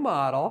a new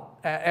model,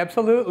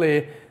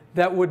 absolutely,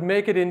 that would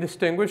make it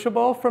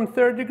indistinguishable from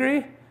third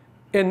degree.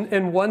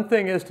 And one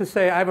thing is to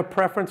say I have a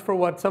preference for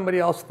what somebody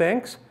else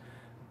thinks.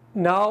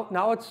 Now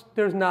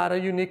there's not a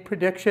unique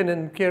prediction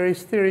in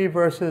Gary's theory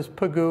versus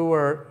Pagoo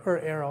or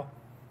Arrow.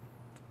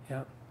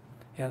 Yeah.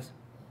 Yes?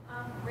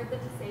 Were the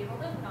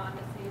disabled and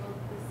non-disabled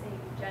the same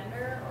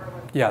gender, or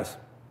was Yes.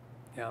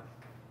 Yeah.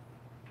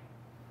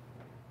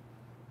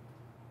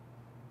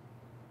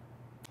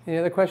 Any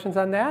other questions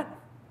on that?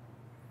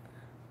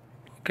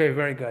 Okay,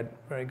 very good,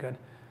 very good.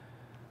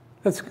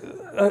 Let's,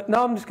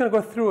 now I'm just going to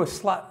go through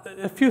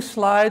a few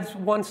slides,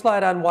 one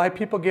slide on why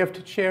people give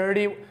to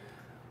charity.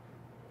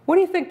 What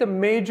do you think the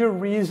major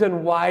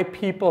reason why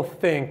people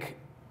think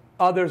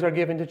others are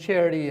giving to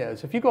charity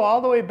is? If you go all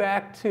the way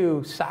back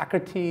to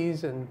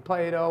Socrates and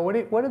Plato,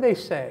 what do they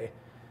say?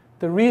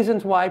 The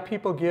reasons why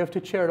people give to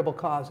charitable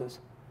causes.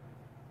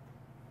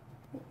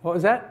 What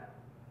was that?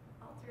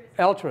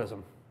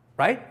 Altruism,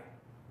 right?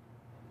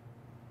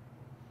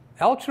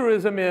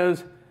 Altruism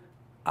is,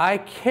 I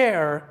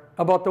care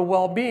about the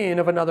well-being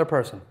of another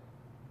person.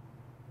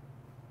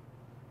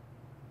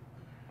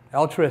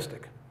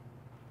 Altruistic.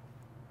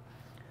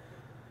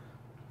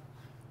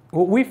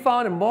 What we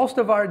found in most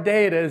of our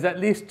data is at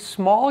least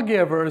small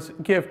givers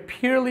give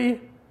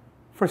purely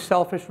for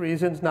selfish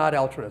reasons, not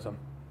altruism.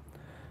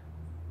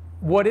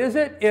 What is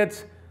it?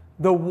 It's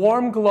the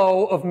warm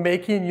glow of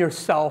making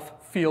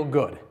yourself feel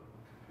good.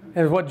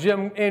 And what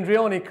Jim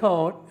Andreoni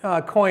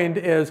coined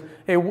is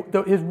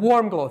his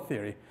warm glow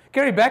theory.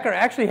 Gary Becker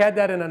actually had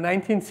that in a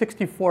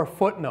 1964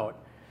 footnote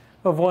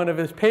of one of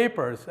his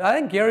papers. I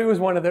think Gary was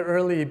one of the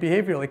early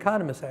behavioral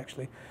economists,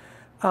 actually,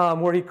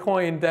 where he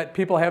coined that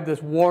people have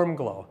this warm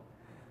glow.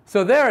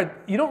 So there,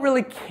 you don't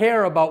really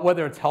care about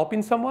whether it's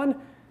helping someone.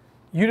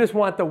 You just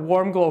want the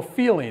warm glow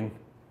feeling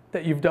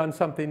that you've done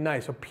something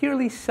nice. A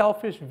purely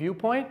selfish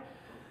viewpoint.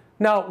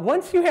 Now,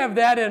 once you have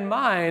that in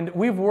mind,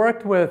 we've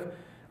worked with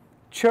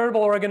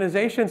charitable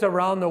organizations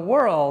around the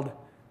world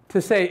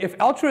to say if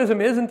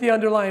altruism isn't the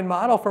underlying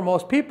model for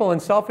most people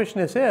and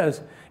selfishness is,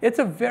 it's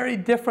a very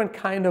different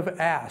kind of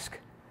ask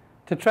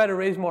to try to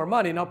raise more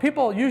money. Now,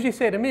 people usually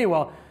say to me,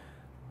 well,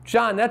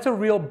 John, that's a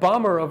real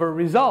bummer of a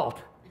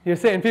result. You're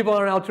saying people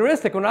aren't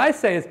altruistic. What I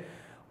say is,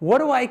 what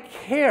do I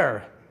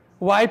care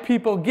why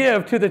people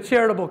give to the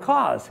charitable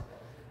cause?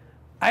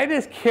 I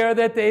just care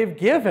that they've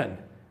given.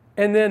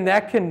 And then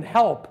that can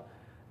help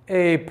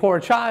a poor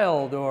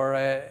child or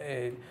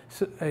a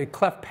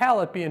cleft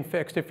palate being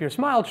fixed if you're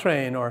Smile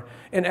Train, or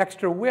an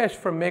extra wish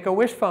from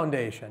Make-A-Wish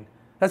Foundation.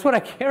 That's what I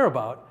care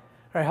about,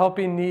 or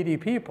helping needy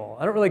people.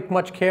 I don't really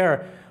much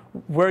care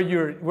where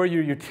your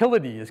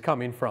utility is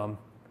coming from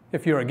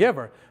if you're a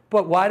giver.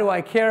 But why do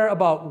I care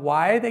about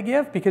why they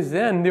give? Because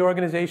then the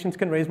organizations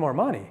can raise more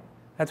money.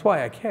 That's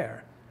why I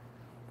care.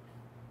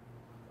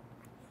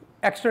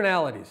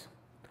 Externalities.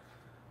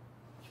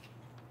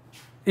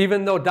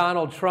 Even though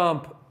Donald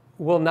Trump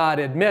will not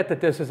admit that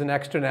this is an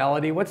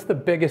externality, what's the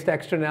biggest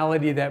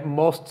externality that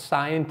most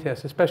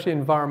scientists, especially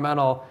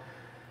environmental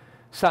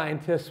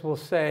scientists, will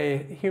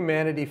say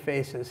humanity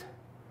faces?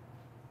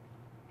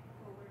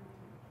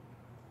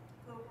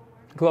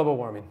 Global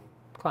warming,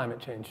 climate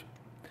change.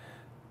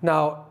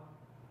 Now,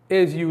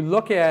 as you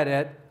look at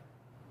it,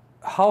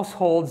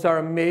 households are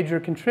a major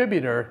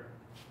contributor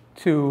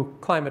to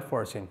climate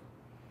forcing.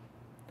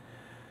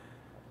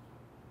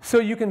 So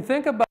you can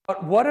think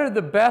about what are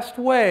the best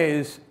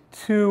ways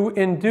to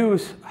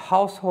induce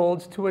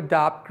households to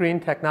adopt green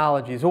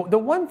technologies. The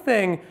one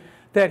thing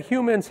that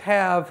humans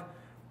have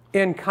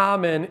in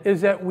common is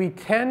that we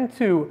tend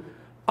to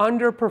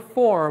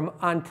underperform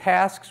on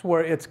tasks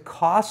where it's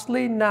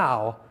costly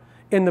now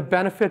and the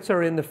benefits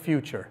are in the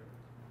future.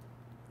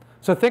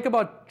 So think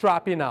about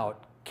dropping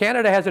out.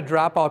 Canada has a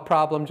dropout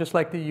problem just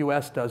like the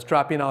US does,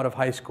 dropping out of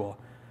high school.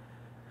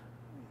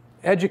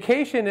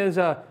 Education is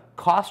a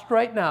cost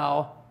right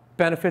now,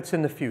 benefits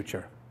in the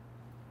future.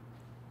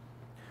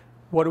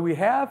 What do we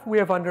have? We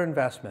have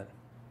underinvestment.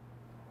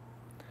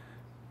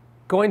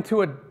 Going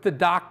to the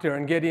doctor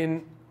and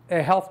getting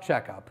a health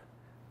checkup.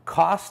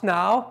 Costs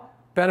now,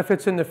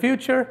 Benefits in the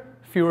future,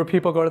 fewer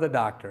people go to the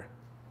doctor.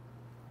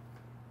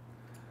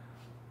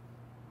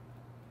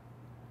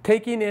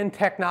 Taking in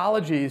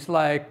technologies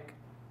like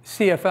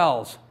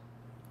CFLs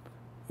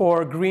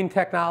or green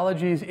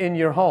technologies in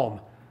your home.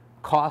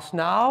 Costs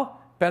now,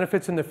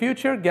 benefits in the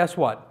future, guess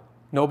what?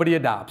 Nobody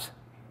adopts.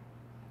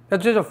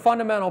 That's just a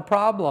fundamental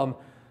problem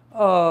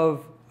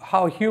of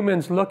how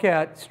humans look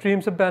at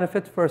streams of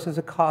benefits versus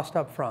a cost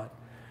up front.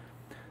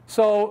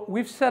 So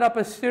we've set up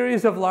a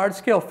series of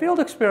large-scale field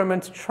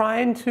experiments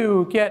trying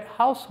to get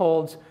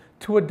households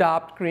to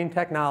adopt green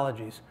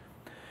technologies.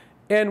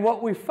 And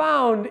what we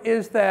found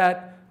is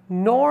that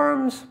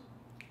norms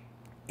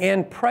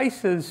and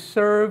prices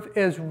serve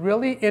as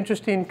really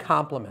interesting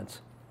complements.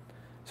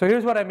 So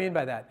here's what I mean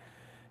by that.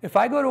 If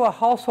I go to a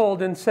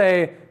household and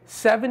say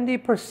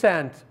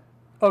 70%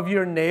 of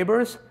your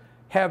neighbors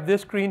have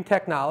this green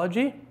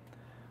technology,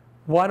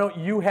 why don't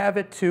you have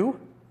it too?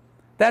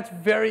 That's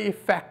very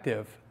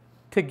effective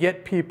to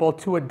get people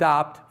to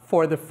adopt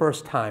for the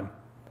first time.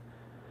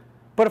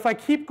 But if I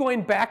keep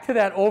going back to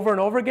that over and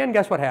over again,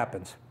 guess what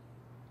happens?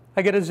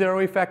 I get a zero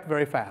effect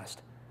very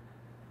fast.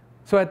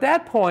 So at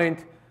that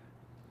point,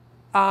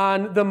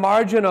 on the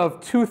margin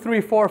of 2,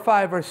 3, 4,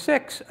 5, or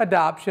 6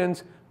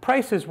 adoptions,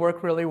 prices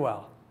work really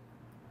well.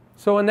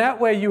 So in that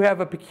way, you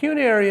have a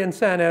pecuniary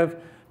incentive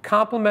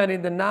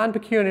complementing the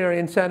non-pecuniary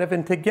incentive,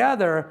 and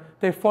together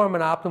they form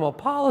an optimal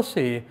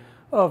policy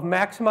of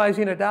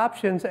maximizing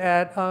adoptions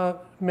at a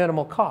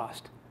minimal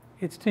cost.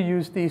 It's to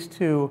use these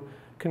two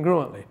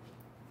congruently.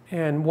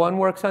 And one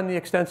works on the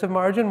extensive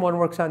margin, one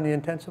works on the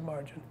intensive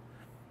margin,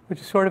 which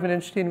is sort of an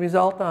interesting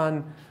result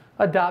on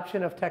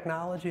adoption of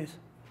technologies.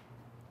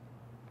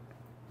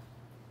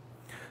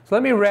 So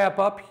let me wrap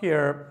up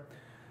here.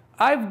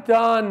 I've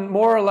done,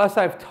 more or less,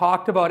 I've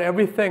talked about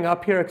everything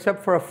up here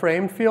except for a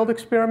framed field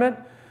experiment.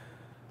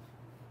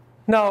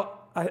 Now,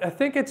 I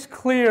think it's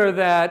clear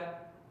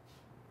that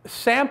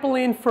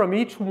sampling from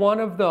each one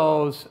of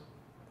those,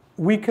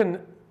 we can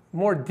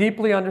more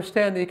deeply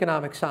understand the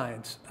economic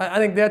science. I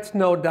think that's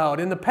no doubt.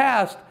 In the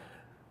past,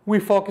 we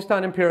focused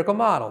on empirical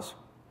models.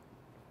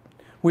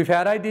 We've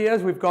had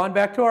ideas, we've gone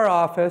back to our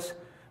office,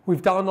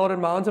 we've downloaded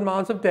mounds and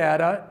mounds of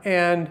data,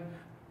 and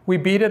we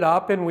beat it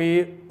up and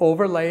we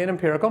overlay an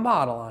empirical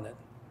model on it.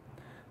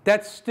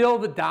 That's still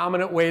the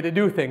dominant way to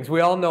do things. We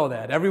all know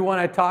that. Everyone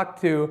I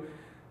talk to,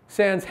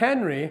 sans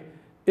Henry,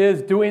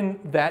 is doing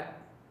that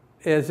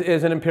as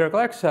an empirical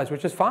exercise,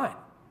 which is fine.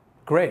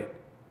 Great.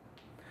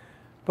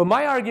 But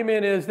my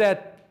argument is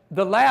that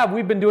the lab,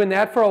 we've been doing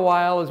that for a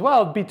while as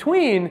well,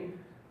 between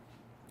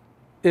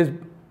is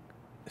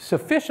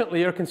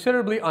sufficiently or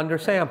considerably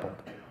undersampled.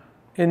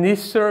 And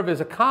these serve as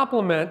a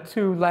complement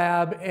to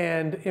lab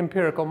and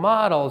empirical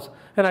models.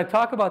 And I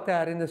talk about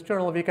that in this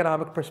Journal of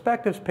Economic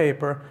Perspectives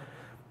paper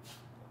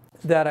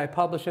that I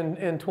published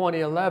in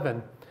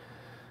 2011.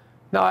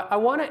 Now, I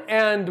want to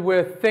end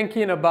with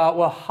thinking about,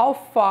 well, how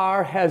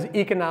far has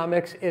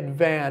economics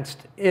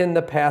advanced in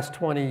the past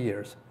 20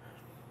 years?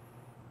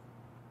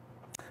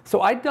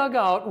 So I dug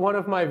out one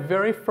of my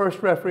very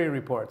first referee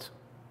reports.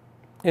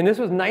 And this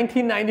was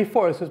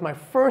 1994. This was my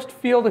first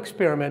field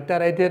experiment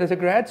that I did as a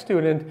grad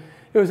student.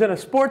 It was in a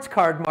sports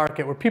card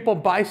market where people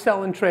buy,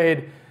 sell, and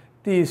trade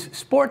these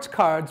sports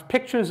cards,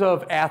 pictures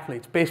of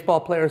athletes, baseball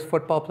players,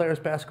 football players,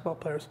 basketball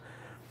players.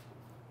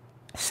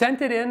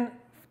 Sent it in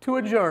to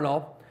a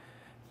journal.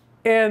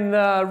 And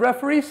the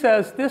referee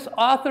says, this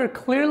author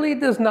clearly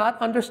does not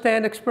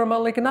understand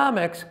experimental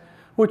economics,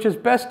 which is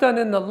best done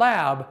in the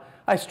lab.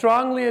 I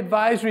strongly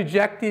advise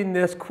rejecting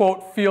this,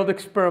 quote, field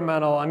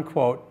experimental,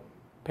 unquote,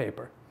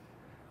 paper.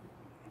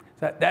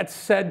 That's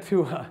said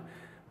to a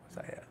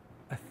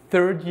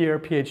third-year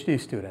PhD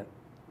student.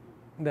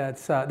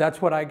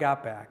 That's what I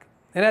got back.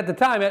 And at the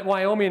time, at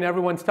Wyoming,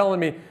 everyone's telling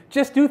me,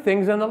 just do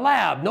things in the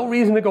lab. No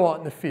reason to go out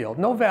in the field.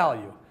 No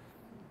value.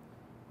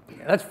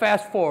 Let's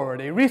fast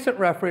forward. A recent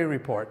referee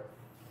report.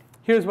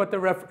 Here's what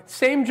the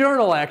same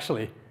journal,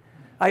 actually.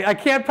 I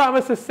can't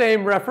promise the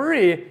same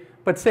referee,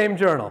 but same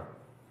journal.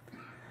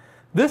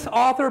 This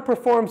author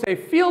performs a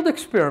field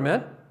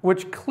experiment,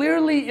 which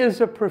clearly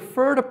is a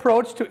preferred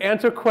approach to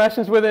answer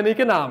questions within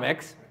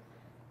economics.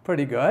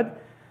 Pretty good.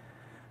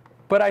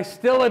 But I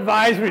still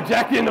advise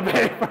rejecting the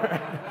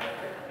paper.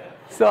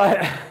 So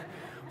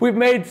we've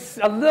made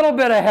a little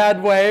bit of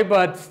headway,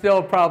 but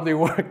still probably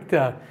work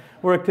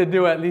to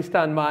do, at least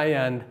on my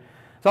end.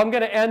 So I'm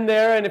going to end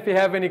there, and if you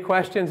have any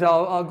questions,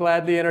 I'll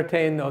gladly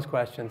entertain those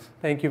questions.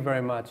 Thank you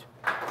very much.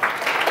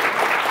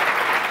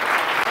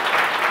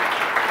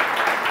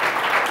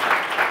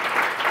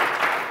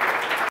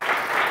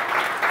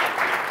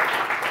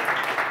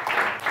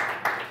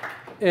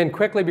 And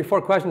quickly,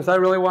 before questions, I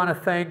really want to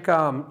thank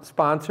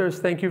sponsors.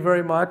 Thank you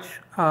very much.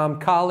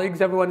 Colleagues,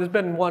 everyone has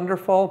been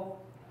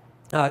wonderful.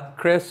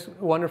 Chris,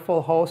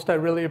 wonderful host. I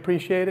really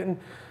appreciate it. And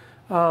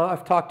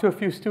I've talked to a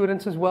few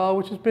students as well,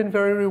 which has been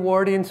very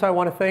rewarding. So I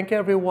want to thank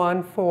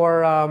everyone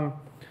for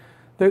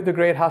the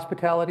great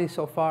hospitality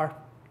so far.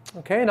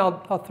 Okay, and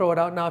I'll throw it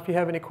out now if you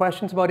have any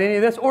questions about any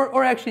of this,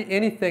 or actually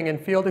anything in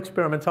field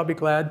experiments. I'll be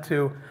glad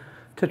to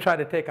try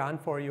to take on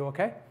for you,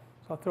 okay?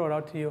 So So I'll throw it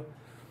out to you.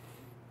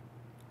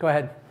 Go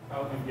ahead.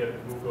 How do you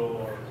get Google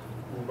or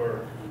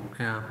Uber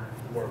Yeah.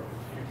 to work?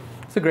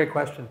 It's a great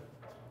question.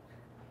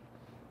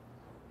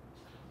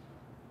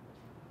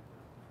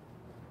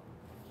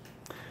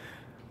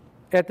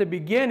 At the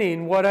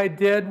beginning, what I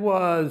did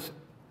was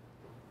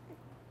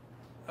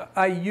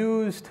I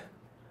used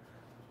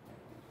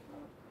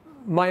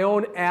my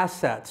own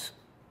assets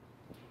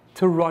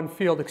to run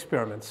field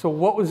experiments. So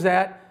what was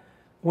that?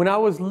 When I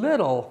was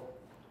little,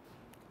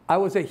 I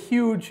was a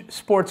huge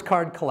sports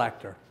card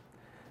collector.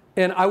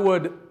 And I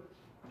would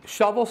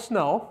shovel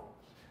snow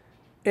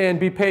and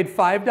be paid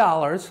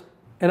 $5,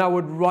 and I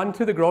would run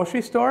to the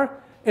grocery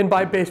store and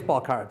buy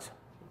baseball cards.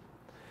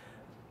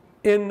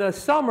 In the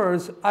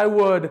summers, I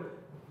would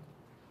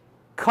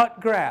cut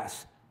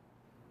grass,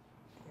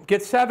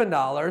 get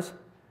 $7,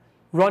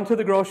 run to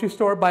the grocery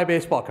store, buy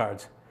baseball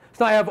cards.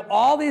 So I have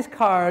all these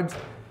cards,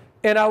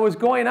 and I was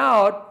going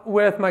out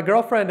with my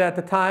girlfriend at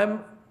the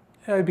time,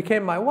 who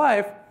became my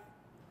wife.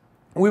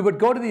 We would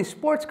go to these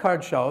sports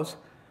card shows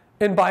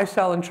and buy,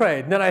 sell, and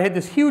trade. And then I had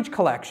this huge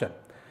collection.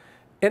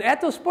 And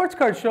at those sports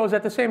card shows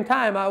at the same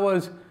time, I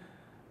was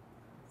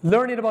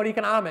learning about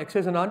economics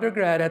as an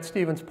undergrad at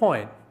Stevens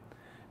Point.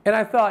 And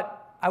I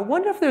thought, I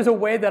wonder if there's a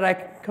way that I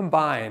can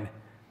combine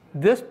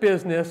this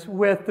business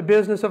with the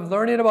business of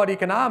learning about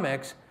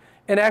economics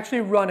and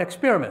actually run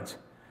experiments.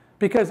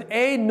 Because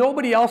A,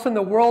 nobody else in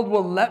the world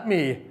will let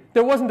me.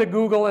 There wasn't a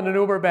Google and an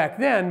Uber back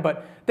then,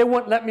 but they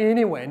wouldn't let me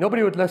anyway.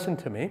 Nobody would listen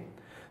to me.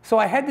 So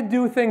I had to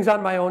do things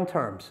on my own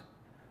terms.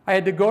 I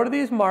had to go to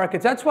these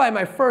markets. That's why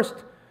my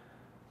first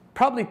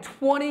probably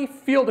 20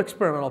 field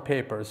experimental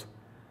papers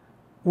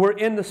were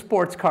in the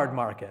sports card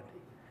market.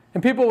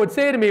 And people would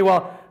say to me,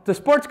 well, the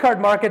sports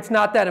card market's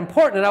not that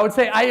important. And I would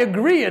say, I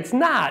agree, it's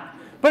not.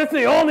 But it's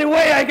the only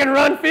way I can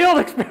run field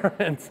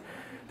experiments.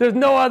 There's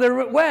no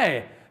other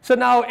way. So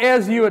now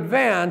as you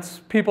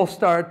advance, people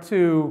start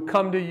to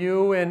come to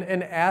you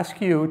and ask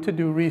you to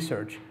do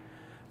research.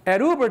 At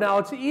Uber now,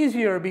 it's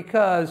easier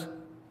because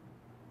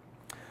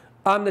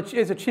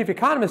as a chief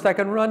economist, I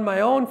can run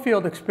my own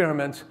field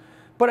experiments,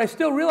 but I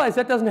still realize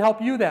that doesn't help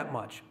you that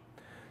much.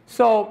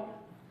 So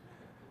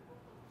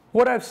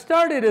what I've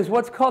started is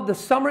what's called the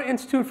Summer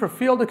Institute for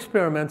Field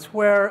Experiments,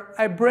 where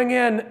I bring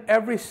in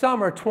every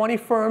summer 20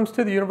 firms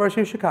to the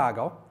University of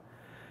Chicago,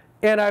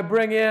 and I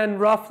bring in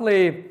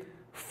roughly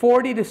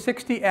 40 to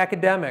 60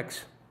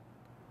 academics,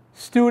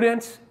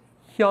 students,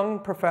 young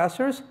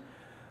professors,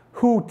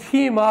 who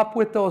team up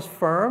with those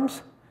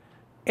firms.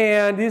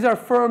 And these are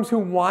firms who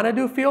want to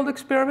do field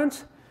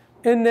experiments.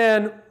 And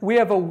then we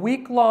have a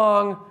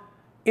week-long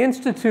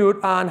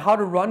institute on how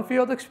to run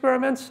field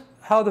experiments,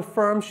 how the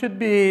firm should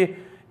be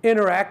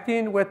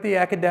interacting with the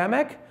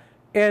academic.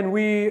 And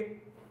we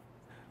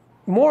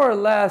more or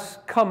less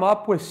come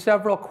up with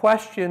several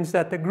questions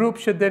that the group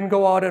should then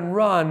go out and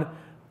run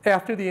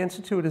after the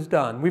institute is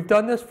done. We've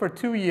done this for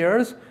 2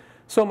 years.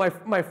 So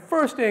my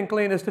first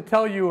inkling is to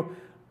tell you,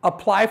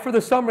 apply for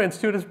the Summer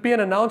Institute. It's being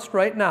announced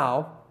right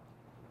now.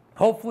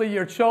 Hopefully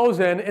you're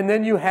chosen, and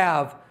then you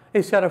have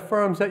a set of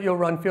firms that you'll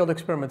run field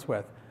experiments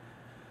with.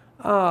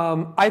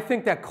 I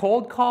think that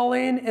cold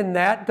calling in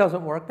that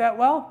doesn't work that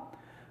well.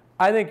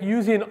 I think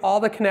using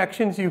all the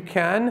connections you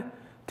can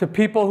to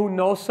people who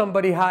know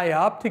somebody high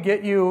up to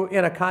get you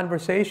in a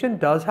conversation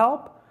does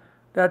help.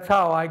 That's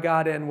how I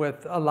got in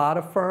with a lot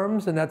of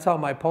firms, and that's how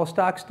my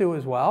postdocs do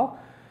as well.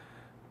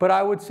 But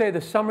I would say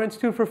the Summer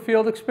Institute for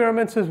Field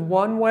Experiments is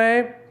one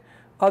way.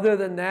 Other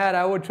than that,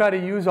 I would try to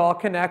use all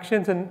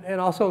connections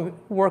and also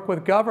work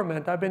with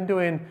government. I've been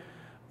doing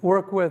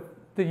work with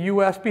the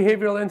US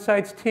Behavioral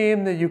Insights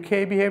team, the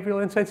UK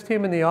Behavioral Insights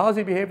team, and the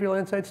Aussie Behavioral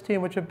Insights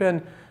team, which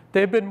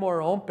they've been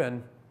more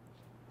open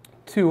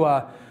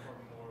to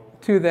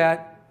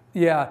that.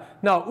 Yeah.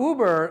 Now,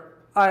 Uber,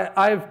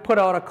 I've put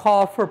out a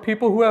call for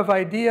people who have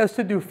ideas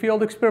to do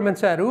field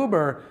experiments at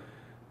Uber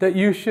that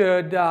you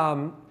should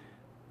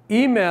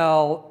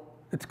email.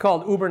 It's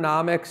called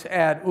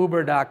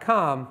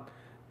ubernomics@uber.com.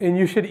 And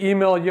you should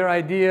email your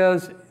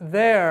ideas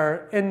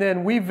there. And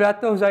then we vet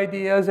those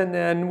ideas. And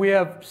then we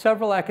have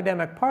several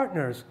academic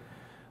partners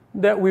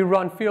that we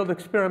run field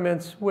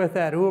experiments with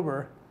at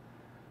Uber.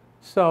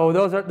 So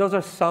those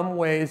are some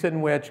ways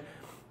in which,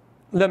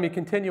 let me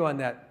continue on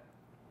that.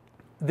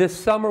 This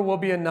summer we'll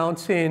be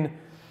announcing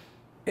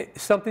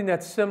something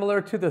that's similar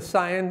to the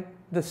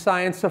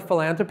Science of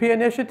Philanthropy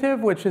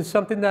initiative, which is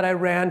something that I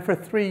ran for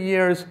 3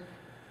 years,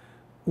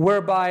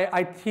 whereby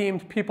I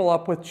teamed people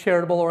up with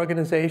charitable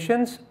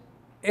organizations.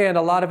 And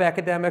a lot of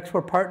academics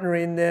were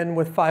partnering then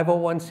with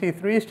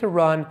 501c3s to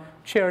run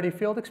charity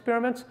field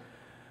experiments.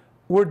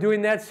 We're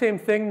doing that same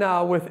thing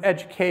now with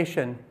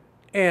education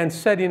and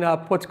setting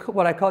up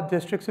what I call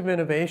districts of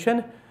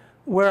innovation,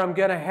 where I'm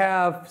going to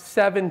have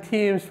 7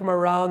 teams from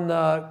around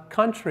the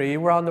country,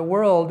 around the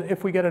world,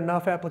 if we get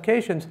enough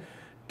applications,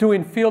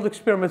 doing field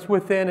experiments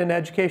within an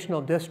educational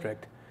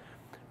district.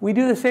 We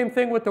do the same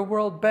thing with the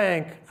World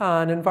Bank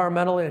on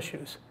environmental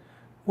issues,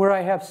 where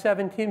I have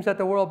 7 teams at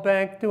the World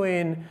Bank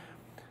doing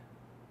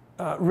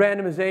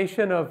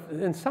randomization of,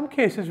 in some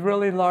cases,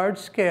 really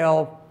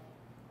large-scale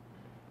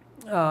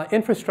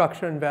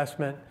infrastructure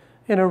investment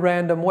in a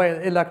random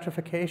way,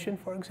 electrification,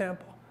 for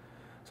example.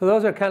 So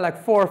those are kind of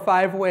like 4 or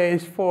 5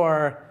 ways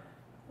for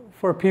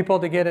people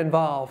to get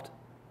involved.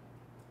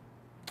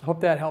 I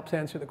hope that helps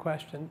answer the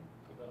question.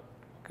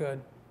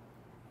 Good.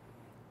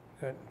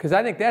 Good. Because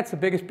I think that's the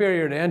biggest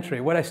barrier to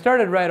entry. What I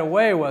started right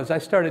away was I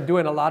started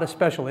doing a lot of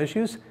special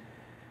issues.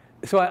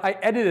 So I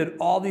edited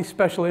all these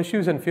special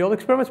issues and field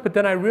experiments, but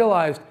then I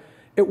realized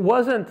it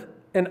wasn't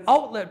an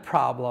outlet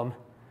problem.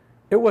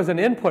 It was an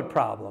input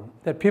problem,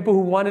 that people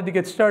who wanted to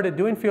get started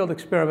doing field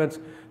experiments,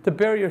 the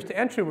barriers to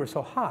entry were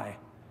so high.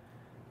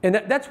 And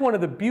that's one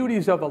of the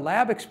beauties of a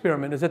lab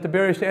experiment, is that the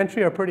barriers to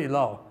entry are pretty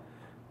low,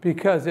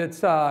 because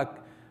it's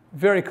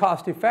very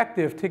cost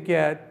effective to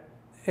get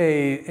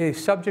a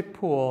subject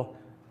pool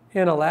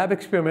in a lab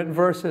experiment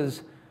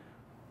versus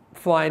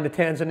flying to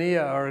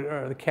Tanzania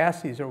or the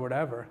Cassis or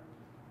whatever.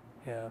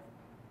 Yeah.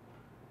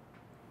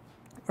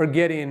 Or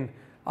getting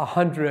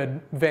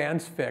 100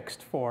 vans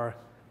fixed for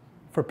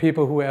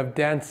people who have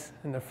dents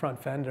in the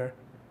front fender.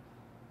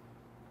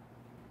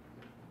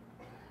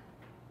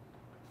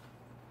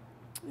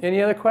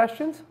 Any other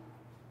questions?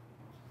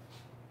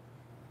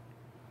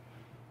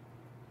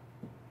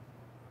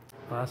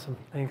 Awesome,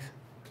 thanks.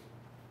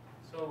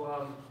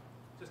 So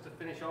just to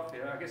finish off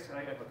here, I guess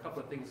I have a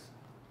couple of things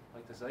I'd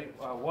like to say.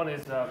 One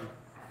is,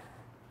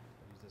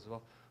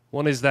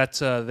 one is that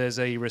there's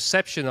a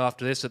reception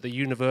after this at the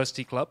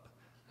University Club,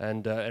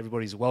 and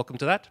everybody's welcome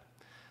to that.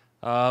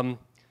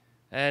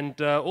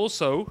 And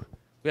also,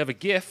 we have a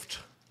gift,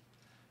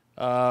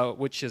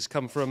 which has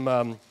come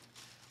from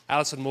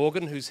Alison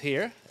Morgan, who's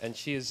here, and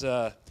she is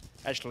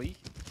actually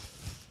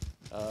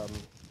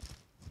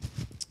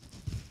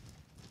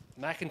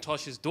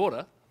Mackintosh's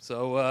daughter.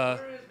 So. Where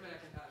is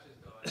Mackintosh's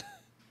daughter?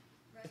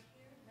 Right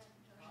here,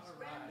 Mackintosh's All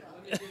right,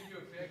 let me give you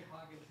a big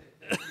hug and say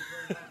thank you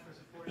very much for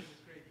supporting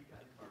this great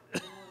econ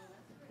department.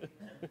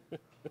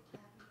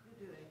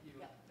 Thank you.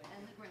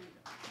 And the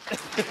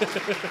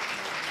granddaughter.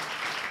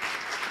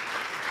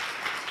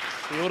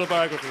 The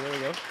autobiography, there we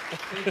go.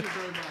 Thank you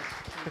very much.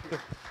 Thank you.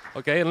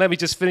 Okay, and let me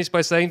just finish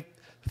by saying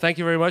thank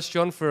you very much,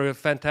 John, for a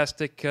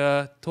fantastic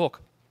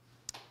talk.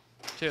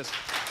 Cheers.